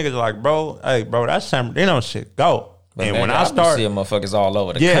LA niggas like, bro, hey, bro, that's San Bernardino shit, go. But and when I start seeing motherfuckers all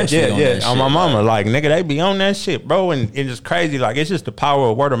over the country, on that on my shit, mama, like nigga, they be on that shit, bro, and it's crazy. Like it's just the power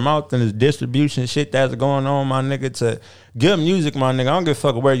of word of mouth and this distribution shit that's going on, my nigga. To good music, my nigga. I don't give a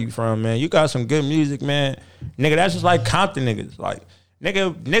fuck where you from, man. You got some good music, man, nigga. That's just like Compton niggas, like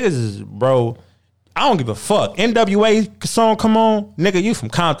niggas is, bro. I don't give a fuck. NWA song come on, nigga, you from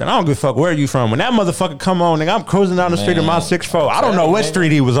Compton. I don't give a fuck where you from. When that motherfucker come on, nigga, I'm cruising down the street in my 6'4". I don't know what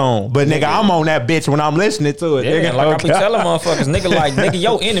street he was on, but nigga, I'm on that bitch when I'm listening to it. Yeah, nigga, like I be telling motherfuckers, nigga, like nigga,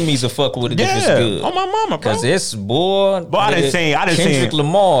 your enemies will fuck with it if it's good. On my mama, bro. Cause it's boy, I didn't see Kendrick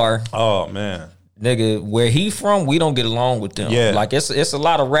Lamar. Oh man. Nigga, where he from, we don't get along with them. Yeah. Like it's a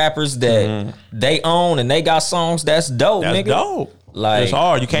lot of rappers that they own and they got songs that's dope, that's nigga. Dope. Like, it's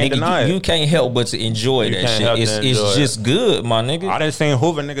hard. You can't deny it. You can't help but to enjoy that shit. It's just good, my nigga. I done seen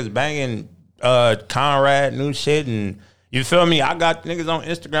Hoover niggas banging Conrad new shit, and you feel me? I got niggas on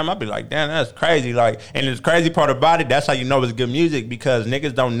Instagram. I be like, damn, that's crazy. Like, and the crazy part about it, that's how you know it's good music, because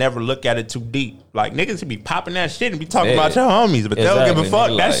niggas don't never look at it too deep. Like niggas be popping that shit and be talking about your homies, but they don't give a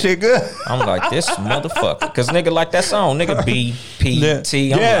fuck. Nigga, that shit good. I'm like, this motherfucker, cause nigga like that song, nigga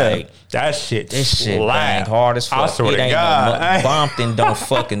BPT. I'm like, that shit. This shit bang hard as fuck. I swear to God, Bompton don't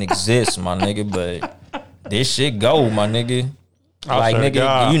fucking exist, my nigga. But this shit go, my nigga. Like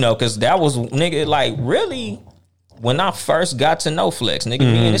nigga, you know, cause that was nigga. Like really, when I first got to know Flex, nigga,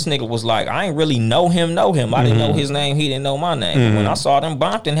 me and this nigga was like, I ain't really know him. I didn't know his name. He didn't know my name. But when I saw them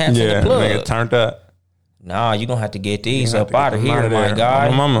Bompton hats in the plug, nigga turned up. Nah, you gonna have to get these up out of here, my guy.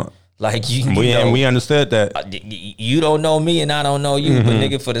 Mama. Like we understood that. You don't know me and I don't know you, but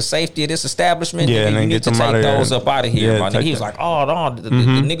nigga, for the safety of this establishment, nigga, you need to take those up out of here, my nigga. He was like, oh no, the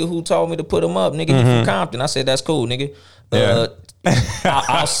nigga who told me to put him up, nigga, he from Compton. I said, that's cool, nigga.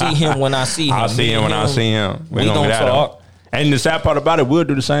 I'll see him when I see him. I'll see him when I see him. We gonna talk. And the sad part about it, we'll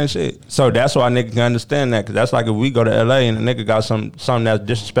do the same shit. So that's why nigga can understand that. Because that's like if we go to LA and a nigga got something that's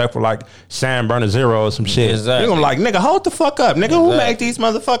disrespectful, like San Bernardino or some shit. Exactly. You're gonna be like, nigga, hold the fuck up. Nigga, who make these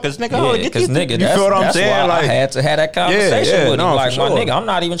motherfuckers? Nigga, hold it. Get these. Nigga, you feel what I'm saying? Like, I had to have that conversation with him. Like, my nigga, I'm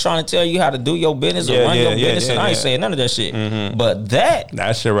not even trying to tell you how to do your business or run your business, and I ain't saying none of that shit. But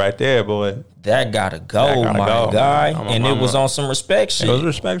that shit right there, boy. That gotta go, my guy. And it was on some respect shit. It was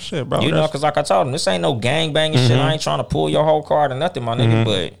respect shit, bro. You know, because like I told him, this ain't no gang banging shit. I ain't trying to pull your whole card or nothing, my nigga.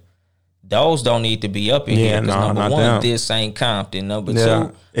 But those don't need to be up in here. Because number one, this ain't Compton. Number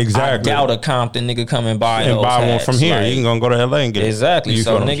two, exactly. I doubt a Compton nnigga come and buy those buy hats. one from here. You can go to LA and get it. Exactly.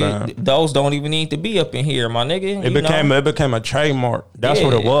 So nigga, those don't even need to be up in here, my nigga. It became a trademark. That's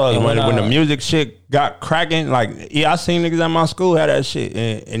what it was. When the music shit got cracking, like, I seen niggas at my school had that shit.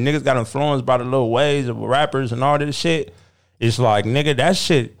 And niggas got influenced by the little ways of rappers and all this shit. It's like, nigga, that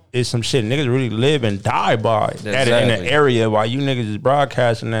shit is some shit niggas really live and die by in the area while you niggas is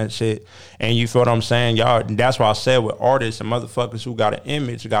broadcasting that shit. And you feel what I'm saying? Y'all, that's why I said with artists and motherfuckers who got an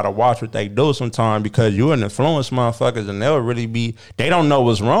image, you gotta watch what they do sometimes, because you're an influence motherfuckers and they'll really be, they don't know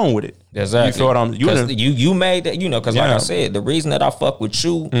what's wrong with it. Exactly. You feel what I'm you made that, you know, because like I said, the reason that I fuck with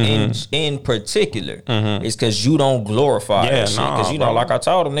you in particular is because you don't glorify that shit. Because, you know, like I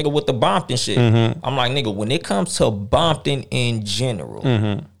told him, nigga, with the Bompton shit, I'm like, nigga, when it comes to Bompton in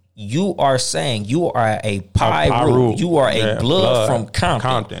general, you are saying you are a Pyru. You are a blood from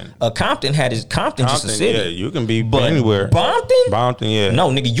Compton. Compton just a city. Yeah, you can be anywhere. Bompton, yeah. No,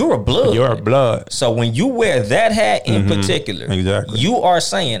 nigga, you're a blood. You're a blood. So when you wear that hat in particular, exactly, you are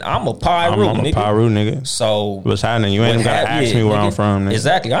saying I'm a Pyru, I'm nigga. a Pyru, nigga. So what's happening? You ain't gotta ask me where I'm from, nigga.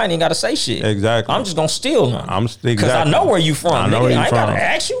 Exactly. I ain't even gotta say shit. Exactly. I'm just gonna steal them. Because I know where you from. I know nigga. where you I ain't from. gotta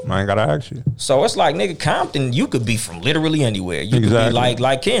ask you. I ain't gotta ask you. So it's like, nigga, Compton, you could be from literally anywhere. You could be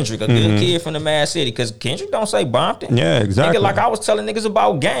like Kendrick, a good kid from the Mad City, because Kendrick don't say Bompton. Yeah, exactly. Nigga, like I was telling niggas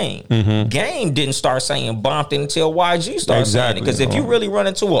about Game. Game didn't start saying Bompton until YG started saying it. Because if you really run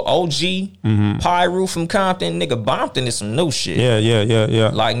into an OG Pyru from Compton, nigga, Bompton is some new shit. Yeah.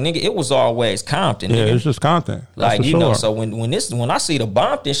 Like, nigga, it was always Compton. Yeah, nigga. it's just Compton. That's like, you know, so when I see the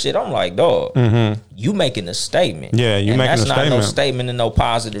Bompton shit, I'm like, dog, you making a statement. Yeah, you making a statement. That's not no statement and no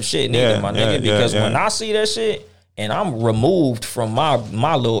positive shit, neither, my nigga. Because when I see that shit, and I'm removed from my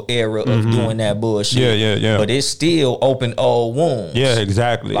little era of doing that bullshit. Yeah. But it still opened old wounds. Yeah,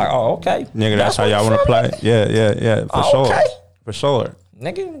 exactly. Like, oh, okay. Nigga, that's how y'all want to play. Yeah. For sure.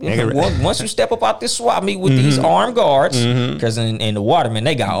 Nigga, once you step up out this swap meet with these armed guards, because in the Waterman,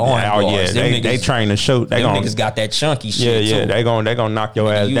 they got armed guards. They train to shoot. Them niggas got that chunky shit. Yeah. They gonna knock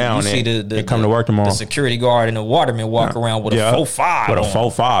your ass down. You see they come to work tomorrow. The security guard and the Waterman walk around with a 4.5. With a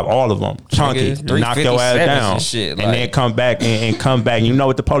 4.5, all of them. Chunky. Knock your ass down. And shit, and then come back and come back. You know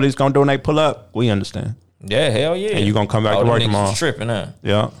what the police gonna do when they pull up? We understand. Yeah, hell yeah. And you gonna come back to work tomorrow. Tripping, huh?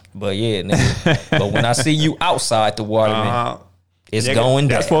 Yeah. But yeah, nigga. But when I see you outside the Waterman, it's nigga, going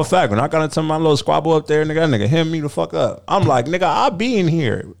down. That's for a fact. When I got into my little squabble up there, nigga, that nigga hit me the fuck up. I'm like, nigga, I be in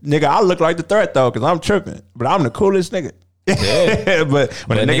here. Nigga, I look like the threat though, because I'm tripping. But I'm the coolest nigga. Yeah. but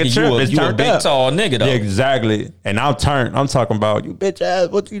when a nigga trip, it's turned up. You a big tall nigga though. Yeah, exactly. And I'm turned. I'm talking about you bitch ass,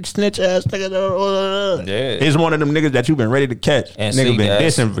 what you snitch ass nigga. Yeah. It's one of them niggas that you been ready to catch. And nigga been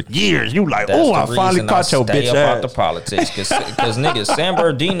dissing for years. You like, oh, I finally caught your bitch ass. About the politics, because nigga, San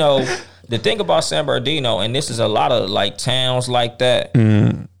Bernardino. The thing about San Bernardino, and this is a lot of like towns like that,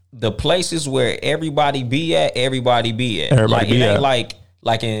 the places where everybody be at. Everybody like it ain't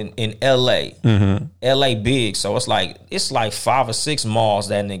like in LA. LA big, so it's like 5 or 6 malls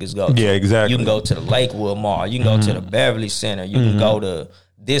that niggas go to. Yeah, exactly. You can go to the Lakewood Mall, you can go to the Beverly Center, you can go to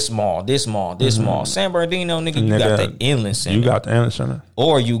this mall. San Bernardino, nigga, you got the Inland Center. You got the Inland Center.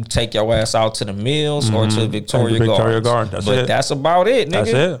 Or you take your ass out to the Mills or to Victoria Gardens. That's about it, nigga.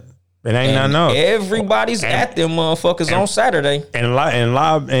 That's it. It ain't nothing else. Everybody's at them motherfuckers on Saturday. And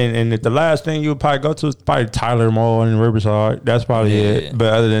the last thing you would probably go to is probably Tyler Mall in Riverside. That's probably it.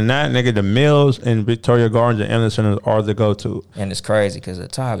 But other than that, nigga, the Mills and Victoria Gardens and Inland Center are the go-to. And it's crazy because the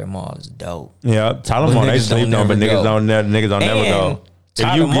Tyler Mall is dope. Yeah, Tyler Mall, they sleep on, but niggas don't never go.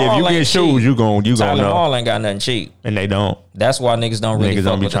 If you get shoes, you gon' know. Tyler Mall ain't got nothing cheap. And they don't. That's why niggas don't really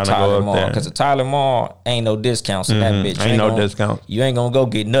fuck with the Tyler Mall. Because the Tyler Mall ain't no discounts in that bitch. Ain't no discount. You ain't gonna go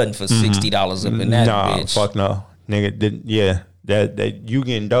get nothing for $60 up in that bitch. Fuck no. Nigga, that you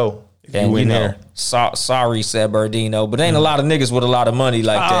getting dough. And you know, sorry, San Bernardino, but ain't a lot of niggas with a lot of money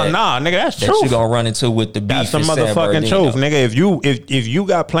like that. Nah, nigga, that's true. That you gonna run into with the beef. That's some motherfucking truth, nigga. If you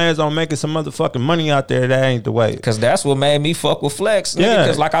got plans on making some motherfucking money out there, that ain't the way. Because that's what made me fuck with Flex, nigga.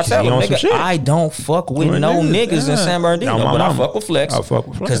 Because like I tell him, nigga, I don't fuck with no niggas in San Bernardino, but I fuck with Flex. I fuck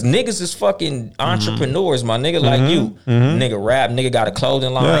with Flex. Because niggas is fucking entrepreneurs, my nigga, like you. Nigga rap, nigga got a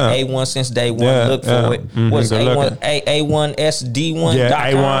clothing line, A1 since day one. Look for it. What's A1SD1.com?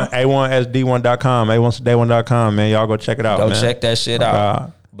 Yeah, A1SD1.com. A1day1.com, man. Y'all go check it out. Go check that shit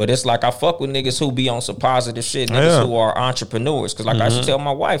out. But it's like I fuck with niggas who be on some positive shit, niggas who are entrepreneurs. Because like I should tell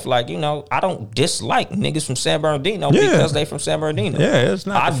my wife, like, you know, I don't dislike niggas from San Bernardino because they from San Bernardino. Yeah, it's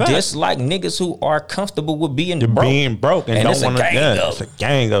not. I dislike niggas who are comfortable with being broke. And don't want to. It's a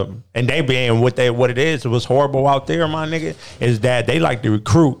gang of them. And they being what it is. What's horrible out there, my nigga, is that they like to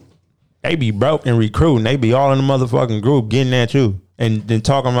recruit. They be broke and recruiting. They be all in the motherfucking group getting at you. And then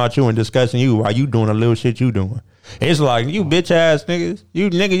talking about you and discussing you while you doing the little shit you doing. It's like, you bitch ass niggas.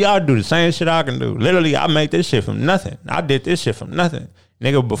 Y'all do the same shit I can do. Literally, I make this shit from nothing. I did this shit from nothing.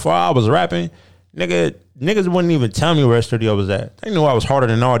 Nigga, before I was rapping, niggas wouldn't even tell me where a studio was at. They knew I was harder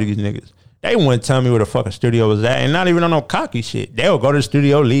than all these niggas. They wouldn't tell me where the fucking studio was at, and not even on no cocky shit. They would go to the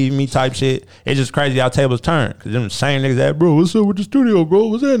studio, leave me type shit. It's just crazy how tables turn. Because them same niggas that, bro, what's up with the studio, bro?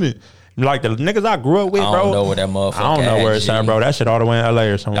 What's in it? Like the niggas I grew up with, bro. I don't know where that motherfucker I don't know where it's at, bro. That shit all the way in LA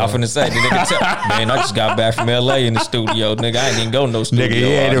or something. Y'all finna say, the nigga tell, man, I just got back from LA in the studio, nigga. I ain't even go no studio. Nigga, you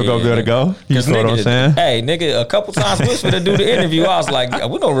ain't even gonna be able to go. You know what I'm saying? Hey, nigga, a couple times we was finna do the interview. I was like,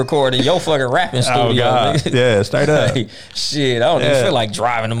 we gonna record in your fucking rapping studio, nigga. Yeah, straight up. Like, shit, I don't even feel like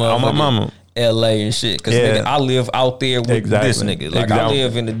driving them up. On my mama. LA and shit. Cause nigga, I live out there with this nigga. Like I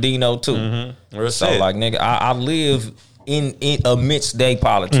live in the Dino too. So like nigga, I live in amidst they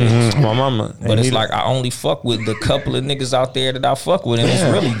politics. My mama. But it's like I only fuck with the couple of niggas out there that I fuck with, and it's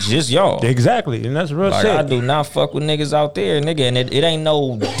really just y'all. Exactly, and that's real like, shit. I do not fuck with niggas out there, nigga, and it ain't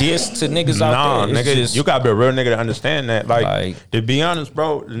no diss to niggas out there. Nah, nigga, just, you gotta be a real nigga to understand that. Like to be honest,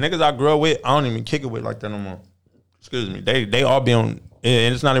 bro, the niggas I grew up with, I don't even kick it with like that no more. Excuse me, they all be on,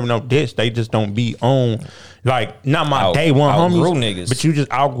 and it's not even no diss. They just don't be on. Like, not my day one homies, niggas. But you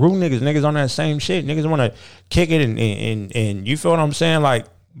just outgrew niggas. Niggas on that same shit. Niggas want to kick it and you feel what I'm saying? Like,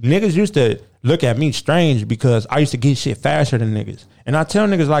 niggas used to look at me strange because I used to get shit faster than niggas. And I tell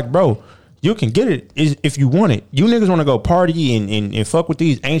niggas like, bro, you can get it if you want it. You niggas want to go party and fuck with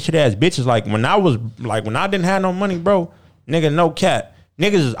these ancient ass bitches. Like, when I didn't have no money, bro, nigga, no cap.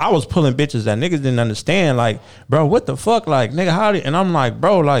 Niggas, I was pulling bitches that niggas didn't understand. Like, bro, what the fuck? Like, nigga, how did... And I'm like,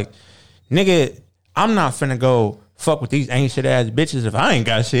 bro, like, nigga... I'm not finna go fuck with these ancient ass bitches if I ain't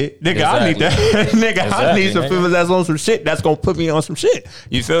got shit. Nigga, I need that. Nigga, I need some people that's on some shit that's gonna put me on some shit.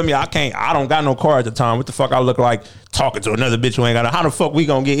 You feel me? I don't got no car at the time. What the fuck I look like talking to another bitch who ain't got how the fuck we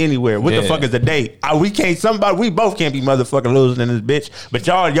gonna get anywhere? What the fuck is the date? We both can't be motherfucking losing in this bitch. But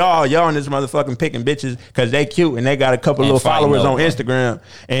y'all in this motherfucking picking bitches because they cute and they got a couple little followers on Instagram,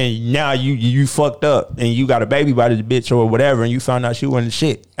 and now you fucked up and you got a baby by this bitch or whatever, and you found out she wasn't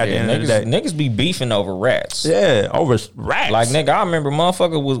shit at the end of the day. Niggas be beefing over rats. Yeah, over rats. Like, nigga, I remember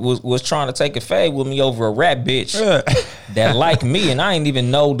motherfucker was trying to take a fade with me over a rat bitch that liked me, and I ain't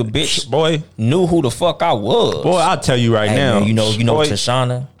even know the bitch knew who the fuck I was. Boy, I'll tell you right now. Man, you know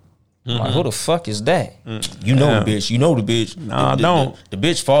Tashana. Like, who the fuck is that? You know the bitch. You know the bitch. Nah, I don't. The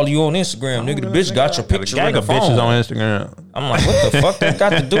bitch follow you on Instagram, nigga. The bitch got your picture in the phone. Bitches on Instagram. I'm like, what the fuck that got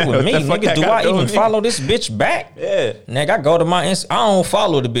to do with me, nigga? Do I even follow this bitch back? Yeah. Nigga, I go to my Insta. I don't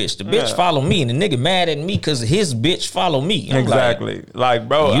follow the bitch. The bitch follow me, and the nigga mad at me because his bitch follow me. I'm exactly. Like,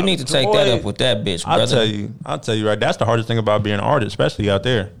 bro, you need to take that up with that bitch, brother. I'll tell you right. That's the hardest thing about being an artist, especially out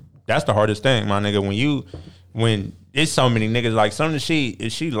there. That's the hardest thing, my nigga. When it's so many niggas, like some of she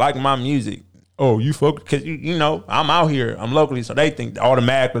like my music. Oh, you fuck, because you know I'm out here, I'm locally, so they think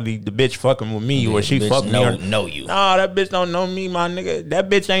automatically the bitch fucking with me or she fucking me. Know you? Nah, that bitch don't know me, my nigga. That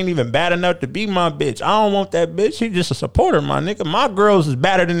bitch ain't even bad enough to be my bitch. I don't want that bitch. She just a supporter, my nigga. My girls is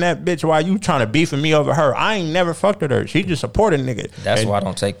better than that bitch. Why you trying to beef with me over her? I ain't never fucked with her. She just supported nigga. That's why I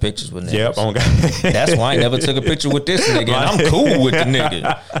don't take pictures with niggas. Yep, that's why I ain't never took a picture with this nigga. And I'm cool with the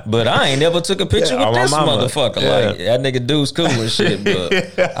nigga, but I ain't never took a picture with this motherfucker. Like, that nigga Duce cool and shit,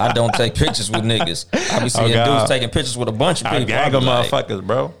 but I don't take pictures with niggas. I be seeing dudes taking pictures with a bunch of people. I gang of motherfuckers,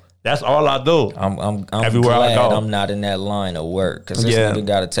 bro. That's all I do. I'm everywhere glad I go. I'm not in that line of work because this nigga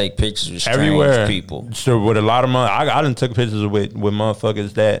got to take pictures with strange people. So with a lot of money, I done took pictures with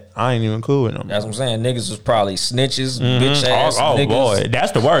motherfuckers that I ain't even cool with them. That's what I'm saying. Niggas was probably snitches, bitch ass niggas. Boy,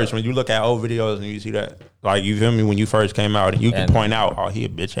 that's the worst when you look at old videos and you see that. Like, you feel me, when you first came out and you can point out, oh, he a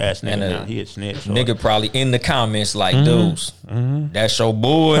bitch ass nigga now. He a snitch. Nigga probably in the comments like, dudes, that's your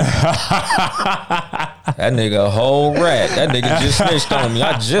boy. That nigga a whole rat. That nigga just snitched on me.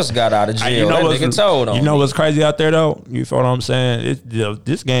 I just got out of jail. That nigga told on me. You know what's crazy out there though? You feel what I'm saying?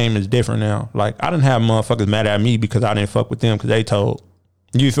 This game is different now. Like, I didn't have motherfuckers mad at me because I didn't fuck with them because they told.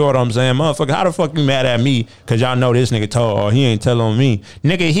 You feel what I'm saying? Motherfucker, how the fuck you mad at me because y'all know this nigga told or he ain't telling on me?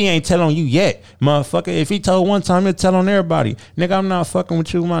 Nigga, he ain't telling you yet. Motherfucker, if he told one time, he'll tell on everybody. Nigga, I'm not fucking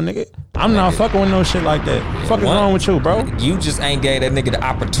with you, my nigga. I'm not fucking with no shit like that. Fuck is wrong with you, bro? You just ain't gave that nigga the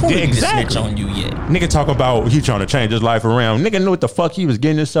opportunity to snitch on you yet. Nigga talk about he trying to change his life around. Nigga knew what the fuck he was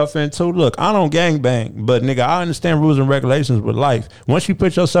getting himself into. Look, I don't gangbang, but nigga, I understand rules and regulations with life. Once you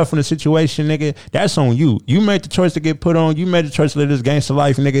put yourself in a situation, nigga, that's on you. You made the choice to get put on. You made the choice to live this gangster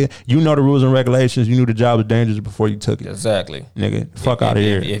life, nigga. You know the rules and regulations. You knew the job was dangerous before you took it. Exactly. Nigga, fuck out of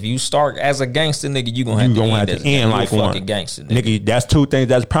here. If you start as a gangster, nigga, you gonna have to end like one. Fucking gangster, nigga. That's two things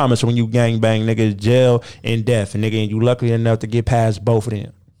that's promised when you gangbang, nigga. Jail and death, and nigga, and you lucky enough to get past both of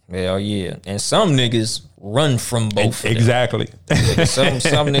them. Hell yeah. And some niggas run from both of them. Exactly.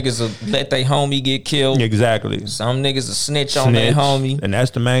 Some niggas will let their homie get killed. Exactly. Some niggas will snitch on their homie. And that's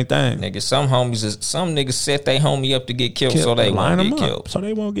the main thing. Nigga, some niggas set their homie up to get killed so they won't get killed. So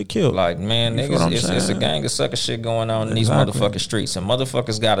they won't get killed. Like, man, niggas, it's a gang of sucker shit going on in these motherfucking streets. And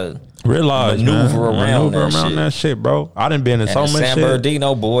motherfuckers gotta realize, maneuver around that shit, bro. I done been in so much shit. San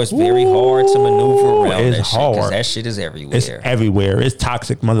Bernardino, boy, it's very hard to maneuver around that shit. Hard. Because that shit is everywhere. It's everywhere. It's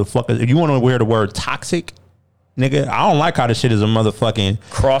toxic, motherfuckers. If you want to wear the word toxic, nigga, I don't like how this shit is a motherfucking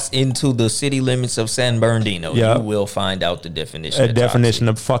cross into the city limits of San Bernardino. You will find out the definition. Definition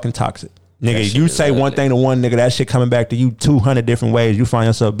of fucking toxic. Nigga, you say one thing to one nigga, that shit coming back to you 200 different ways. You find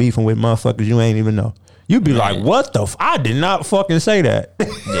yourself beefing with motherfuckers you ain't even know. You be like, what the I did not fucking say that.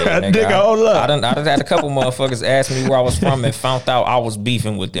 Yeah, nigga, hold up. I done had a couple motherfuckers ask me where I was from and found out I was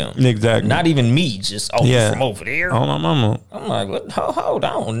beefing with them. Exactly. Not even me, just from over there. Oh, my mama. I'm like, what? Hold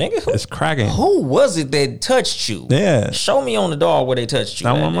on, nigga. It's cracking. Who was it that touched you? Yeah. Show me on the dog where they touched you.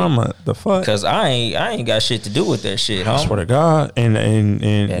 Oh, my mama. The fuck? Because I ain't got shit to do with that shit, huh? I swear to God. And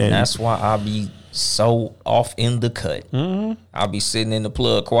that's why I be so off in the cut. I'll be sitting in the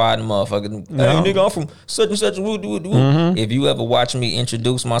plug quiet and motherfucker. Hey, nigga, I'm from such and such. If you ever watch me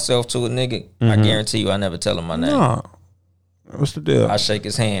introduce myself to a nigga, I guarantee you I never tell him my name. No. What's the deal? I shake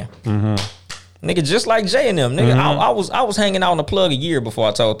his hand. Nigga, just like Jay and them. Nigga, I was hanging out in the plug a year before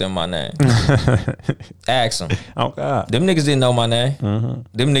I told them my name. Ask them. Oh, God. Them niggas didn't know my name.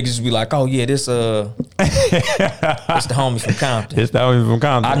 Them niggas just be like, oh, yeah, this it's the homie from Compton. It's the homie from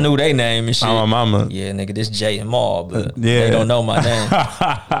Compton. I knew they name and shit. Oh, my mama. Yeah, nigga, this Jay and Maul, but they don't know my name.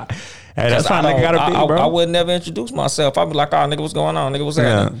 Hey, that's how nigga gotta be, bro. I would never introduce myself. I'd be like, oh, nigga, what's going on? Nigga, what's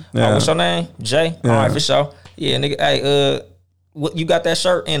happening? Oh, what's your name? Jay? All right, for sure. Yeah, nigga, hey, what, you got that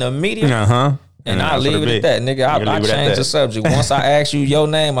shirt in a medium? And I leave it at that, nigga. I change the subject. Once I ask you your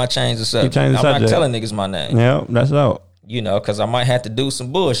name, I change the subject. I'm not telling niggas my name. Yeah, that's out. You know, because I might have to do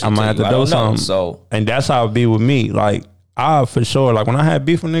some bullshit. I might have to do something. So, and that's how it be with me. Like, I for sure, like when I had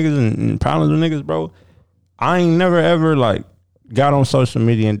beef with niggas and problems with niggas, bro, I ain't never ever like got on social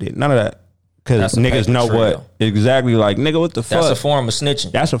media and did none of that. Because niggas know what exactly, like, nigga, what the fuck? That's a form of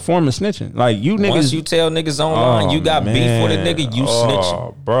snitching. That's a form of snitching. Like, you niggas. Once you tell niggas online you got beef with a nigga, you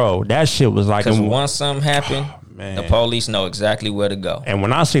snitching. Bro, that shit was like. Because once something happened, the police know exactly where to go. And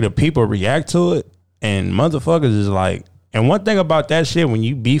when I see the people react to it, and motherfuckers is like. And one thing about that shit, when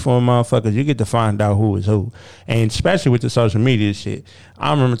you beef on motherfuckers, you get to find out who is who. And especially with the social media shit.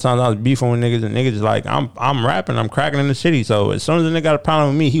 I remember times I was beefing with niggas and niggas is like, I'm rapping, I'm cracking in the city. So as soon as a nigga got a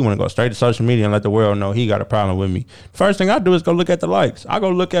problem with me, he want to go straight to social media and let the world know he got a problem with me. First thing I do is go look at the likes. I go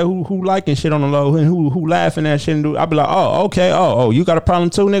look at who liking shit on the low and who laughing at shit and do. I be like, oh, okay, oh, you got a problem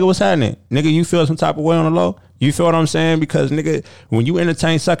too, nigga, what's happening? Nigga, you feel some type of way on the low? You feel what I'm saying? Because nigga, when you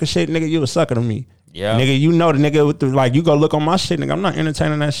entertain sucker shit, nigga, you a sucker to me. Yeah, nigga, you know the nigga with the like. You go look on my shit, nigga. I'm not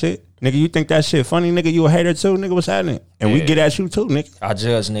entertaining that shit, nigga. You think that shit funny, nigga? You a hater too, nigga? What's happening? And we get at you too, nigga. I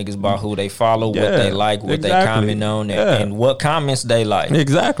judge niggas by who they follow, what they like, what they comment on, and what comments they like.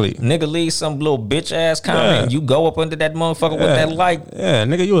 Exactly. Nigga, leave some little bitch ass comment. And you go up under that motherfucker with that like. Yeah,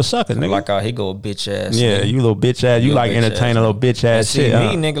 nigga, you a sucker, nigga. Like, oh, he go a bitch ass. Yeah, nigga. You little bitch ass. You like entertain a little bitch ass shit.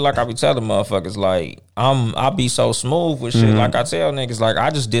 Me, nigga, like I be telling motherfuckers, like I be so smooth with shit. Like I tell niggas, like I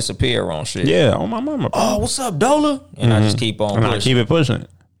just disappear on shit. Yeah, on my mama. Bro. Oh, what's up, Dola? And I just keep on pushing. I keep it pushing.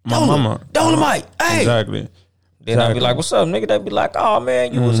 My mama. Dolemite. Hey. Exactly. Then I be like, what's up, nigga? They be like, oh,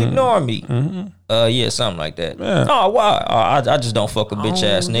 man, you was ignoring me. Yeah, something like that. Yeah. Oh, why? I just don't fuck with bitch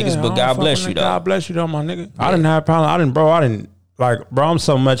ass niggas, but God bless you, though. God bless you, though, my nigga. Yeah. I didn't have a problem. Bro, I'm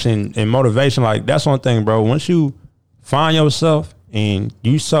so much in motivation. Like, that's one thing, bro. Once you find yourself and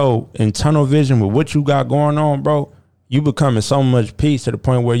you so in tunnel vision with what you got going on, bro, you becoming so much peace to the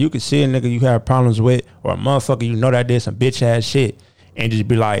point where you can see a nigga you have problems with or a motherfucker you know that did some bitch ass shit and just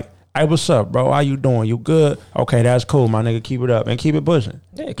be like, hey, what's up, bro? How you doing? You good? Okay, that's cool, my nigga. Keep it up and keep it pushing.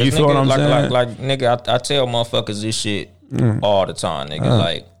 Yeah, you feel what I'm saying? Like, nigga, I tell motherfuckers this shit all the time, nigga.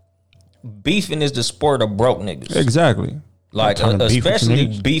 Like, beefing is the sport of broke niggas. Exactly. Like,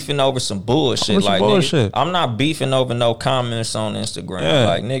 especially beefing over some bullshit. Like, nigga, I'm not beefing over no comments on Instagram. Yeah.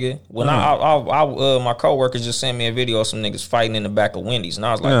 Like, nigga, when my coworkers just sent me a video of some niggas fighting in the back of Wendy's, and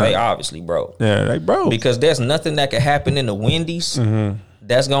I was like, they obviously broke. Yeah, they broke. Because there's nothing that could happen in the Wendy's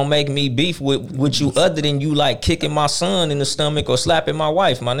that's gonna make me beef with you other than you like kicking my son in the stomach or slapping my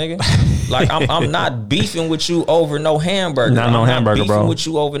wife, my nigga. Like, I'm not beefing with you over no hamburger. I'm not beefing with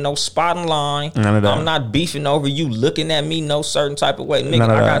you over no spotting line. None of that. I'm not beefing over you looking at me no certain type of way. Nigga,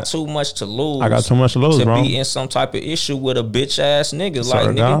 I got too much to lose. I got too much to lose, bro. To be in some type of issue with a bitch ass nigga. Like,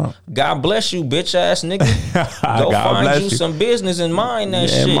 nigga, God bless you, bitch ass nigga. Go find you some business and mind that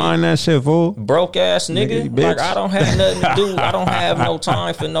shit. Mind that shit, fool. Broke ass nigga. Like, I don't have nothing to do. I don't have no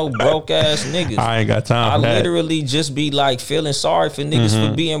time for no broke ass niggas. I ain't got time for that. I literally just be like feeling sorry for niggas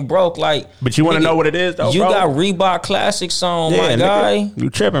for being broke. Like, but you want to know what it is, though, you bro? Got Reebok Classics on, my guy. You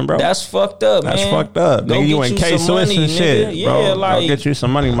tripping, bro? That's fucked up, man. That's fucked up. Nigga, you in K-Swiss and shit, yeah, bro. like, Go get you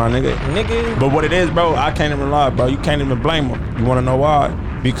some money, my nigga. But what it is, bro, I can't even lie, bro. You can't even blame them. You want to know why?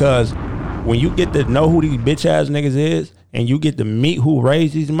 Because when you get to know who these bitch ass niggas is, and you get to meet who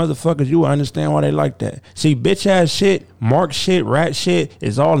raised these motherfuckers, you will understand why they like that. See, bitch ass shit, mark shit, rat shit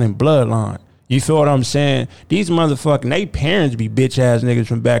is all in bloodline. You feel what I'm saying? These motherfucking, they parents be bitch ass niggas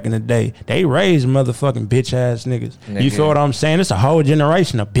from back in the day. They raised motherfucking bitch ass niggas. You feel what I'm saying? It's a whole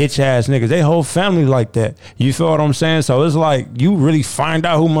generation of bitch ass niggas. They whole family like that. You feel what I'm saying? So it's like you really find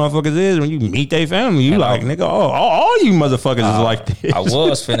out who motherfuckers is when you meet their family. You like, nigga, all you motherfuckers is like this. I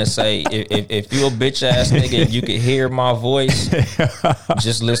was finna say, if you a bitch ass nigga and you could hear my voice,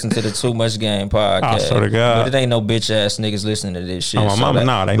 just listen to the Too Much Game podcast. I swear to God. But it ain't no bitch ass niggas listening to this shit. Oh, my mama, they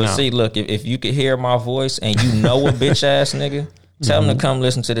not. But see, look, if you could hear my voice and you know a bitch ass nigga, tell them to come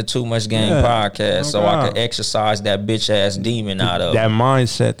listen to the Too Much Game podcast so I can exercise that bitch ass demon out of that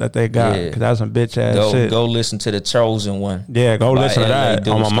mindset that they got. Cause that's some bitch ass shit. Go listen to The Chosen One. Yeah, go listen to that.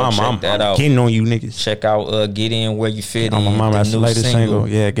 On my mama, I'm getting on you niggas. Check out Get In Where You Fit In. On my mama, that's the latest single.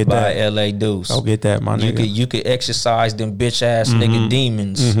 Yeah, get that. By LA Duce. Go get that, my nigga. You could exercise them bitch ass nigga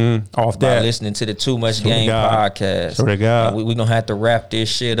demons off by that. listening to the Too Much Game podcast. Swear to God. We gonna have to wrap this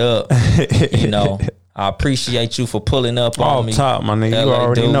shit up. You know. I appreciate you for pulling up on me. Off top, my nigga. You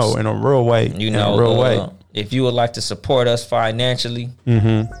already know in a real way. You know, if you would like to support us financially,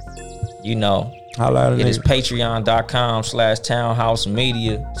 you know, it is patreon.com/Townhouse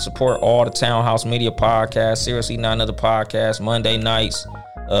Media. Support all the Townhouse Media podcasts. Seriously, not another podcast. Monday nights,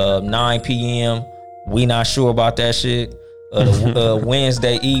 9 p.m. We not sure about that shit.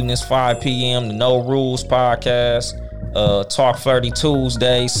 Wednesday evenings, 5 p.m. The No Rules podcast. Talk Flirty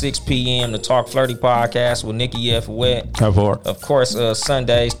Tuesday, 6 p.m. the Talk Flirty podcast with Nikki F. Wet. Of course,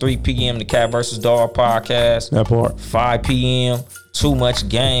 Sundays, 3 p.m. the Cat vs. Dog podcast. 5 p.m. Too Much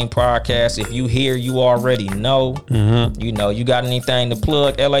Game podcast. If you hear, you already know. You know, you got anything to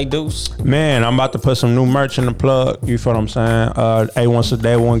plug, LA Duce? Man, I'm about to put some new merch in the plug. You feel what I'm saying? A1's a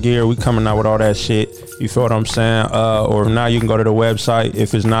Day One gear. We coming out with all that shit. You feel what I'm saying? Or now you can go to the website.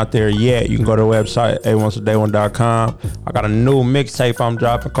 If it's not there yet, you can go to the website, a1saday1.com. I got a new mixtape I'm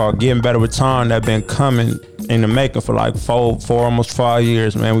dropping called Getting Better with Time that been coming in the making for like four, almost 5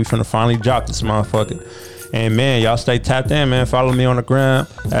 years, man. We finna finally drop this motherfucker. And man, y'all stay tapped in, man. Follow me on the gram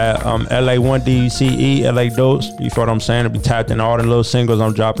at LA1DUCE, LA Duce. You feel what I'm saying? To be tapped in all the little singles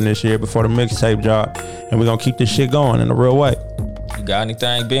I'm dropping this year before the mixtape drop. And we're gonna keep this shit going in a real way. You got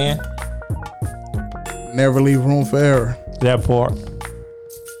anything, Ben? Never leave room for error. That part.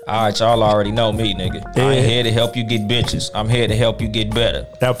 All right, y'all already know me, nigga. Yeah. I ain't here to help you get bitches. I'm here to help you get better.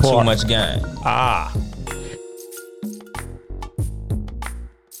 That part. Too Much Game.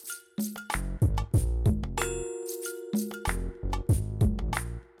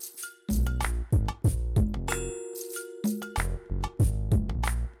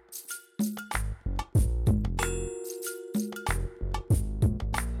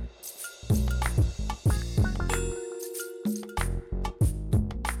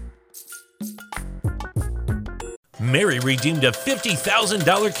 Mary redeemed a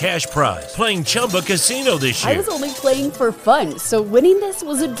 $50,000 cash prize playing Chumba Casino this year. I was only playing for fun, so winning this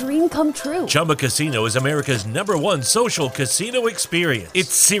was a dream come true. Chumba Casino is America's #1 social casino experience.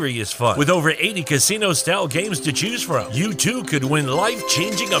 It's serious fun. With over 80 casino-style games to choose from, you too could win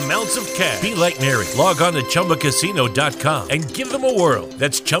life-changing amounts of cash. Be like Mary. Log on to ChumbaCasino.com and give them a whirl.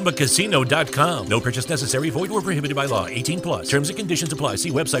 That's ChumbaCasino.com. No purchase necessary. Void or prohibited by law. 18+. Terms and conditions apply.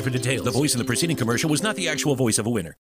 See website for details. The voice in the preceding commercial was not the actual voice of a winner.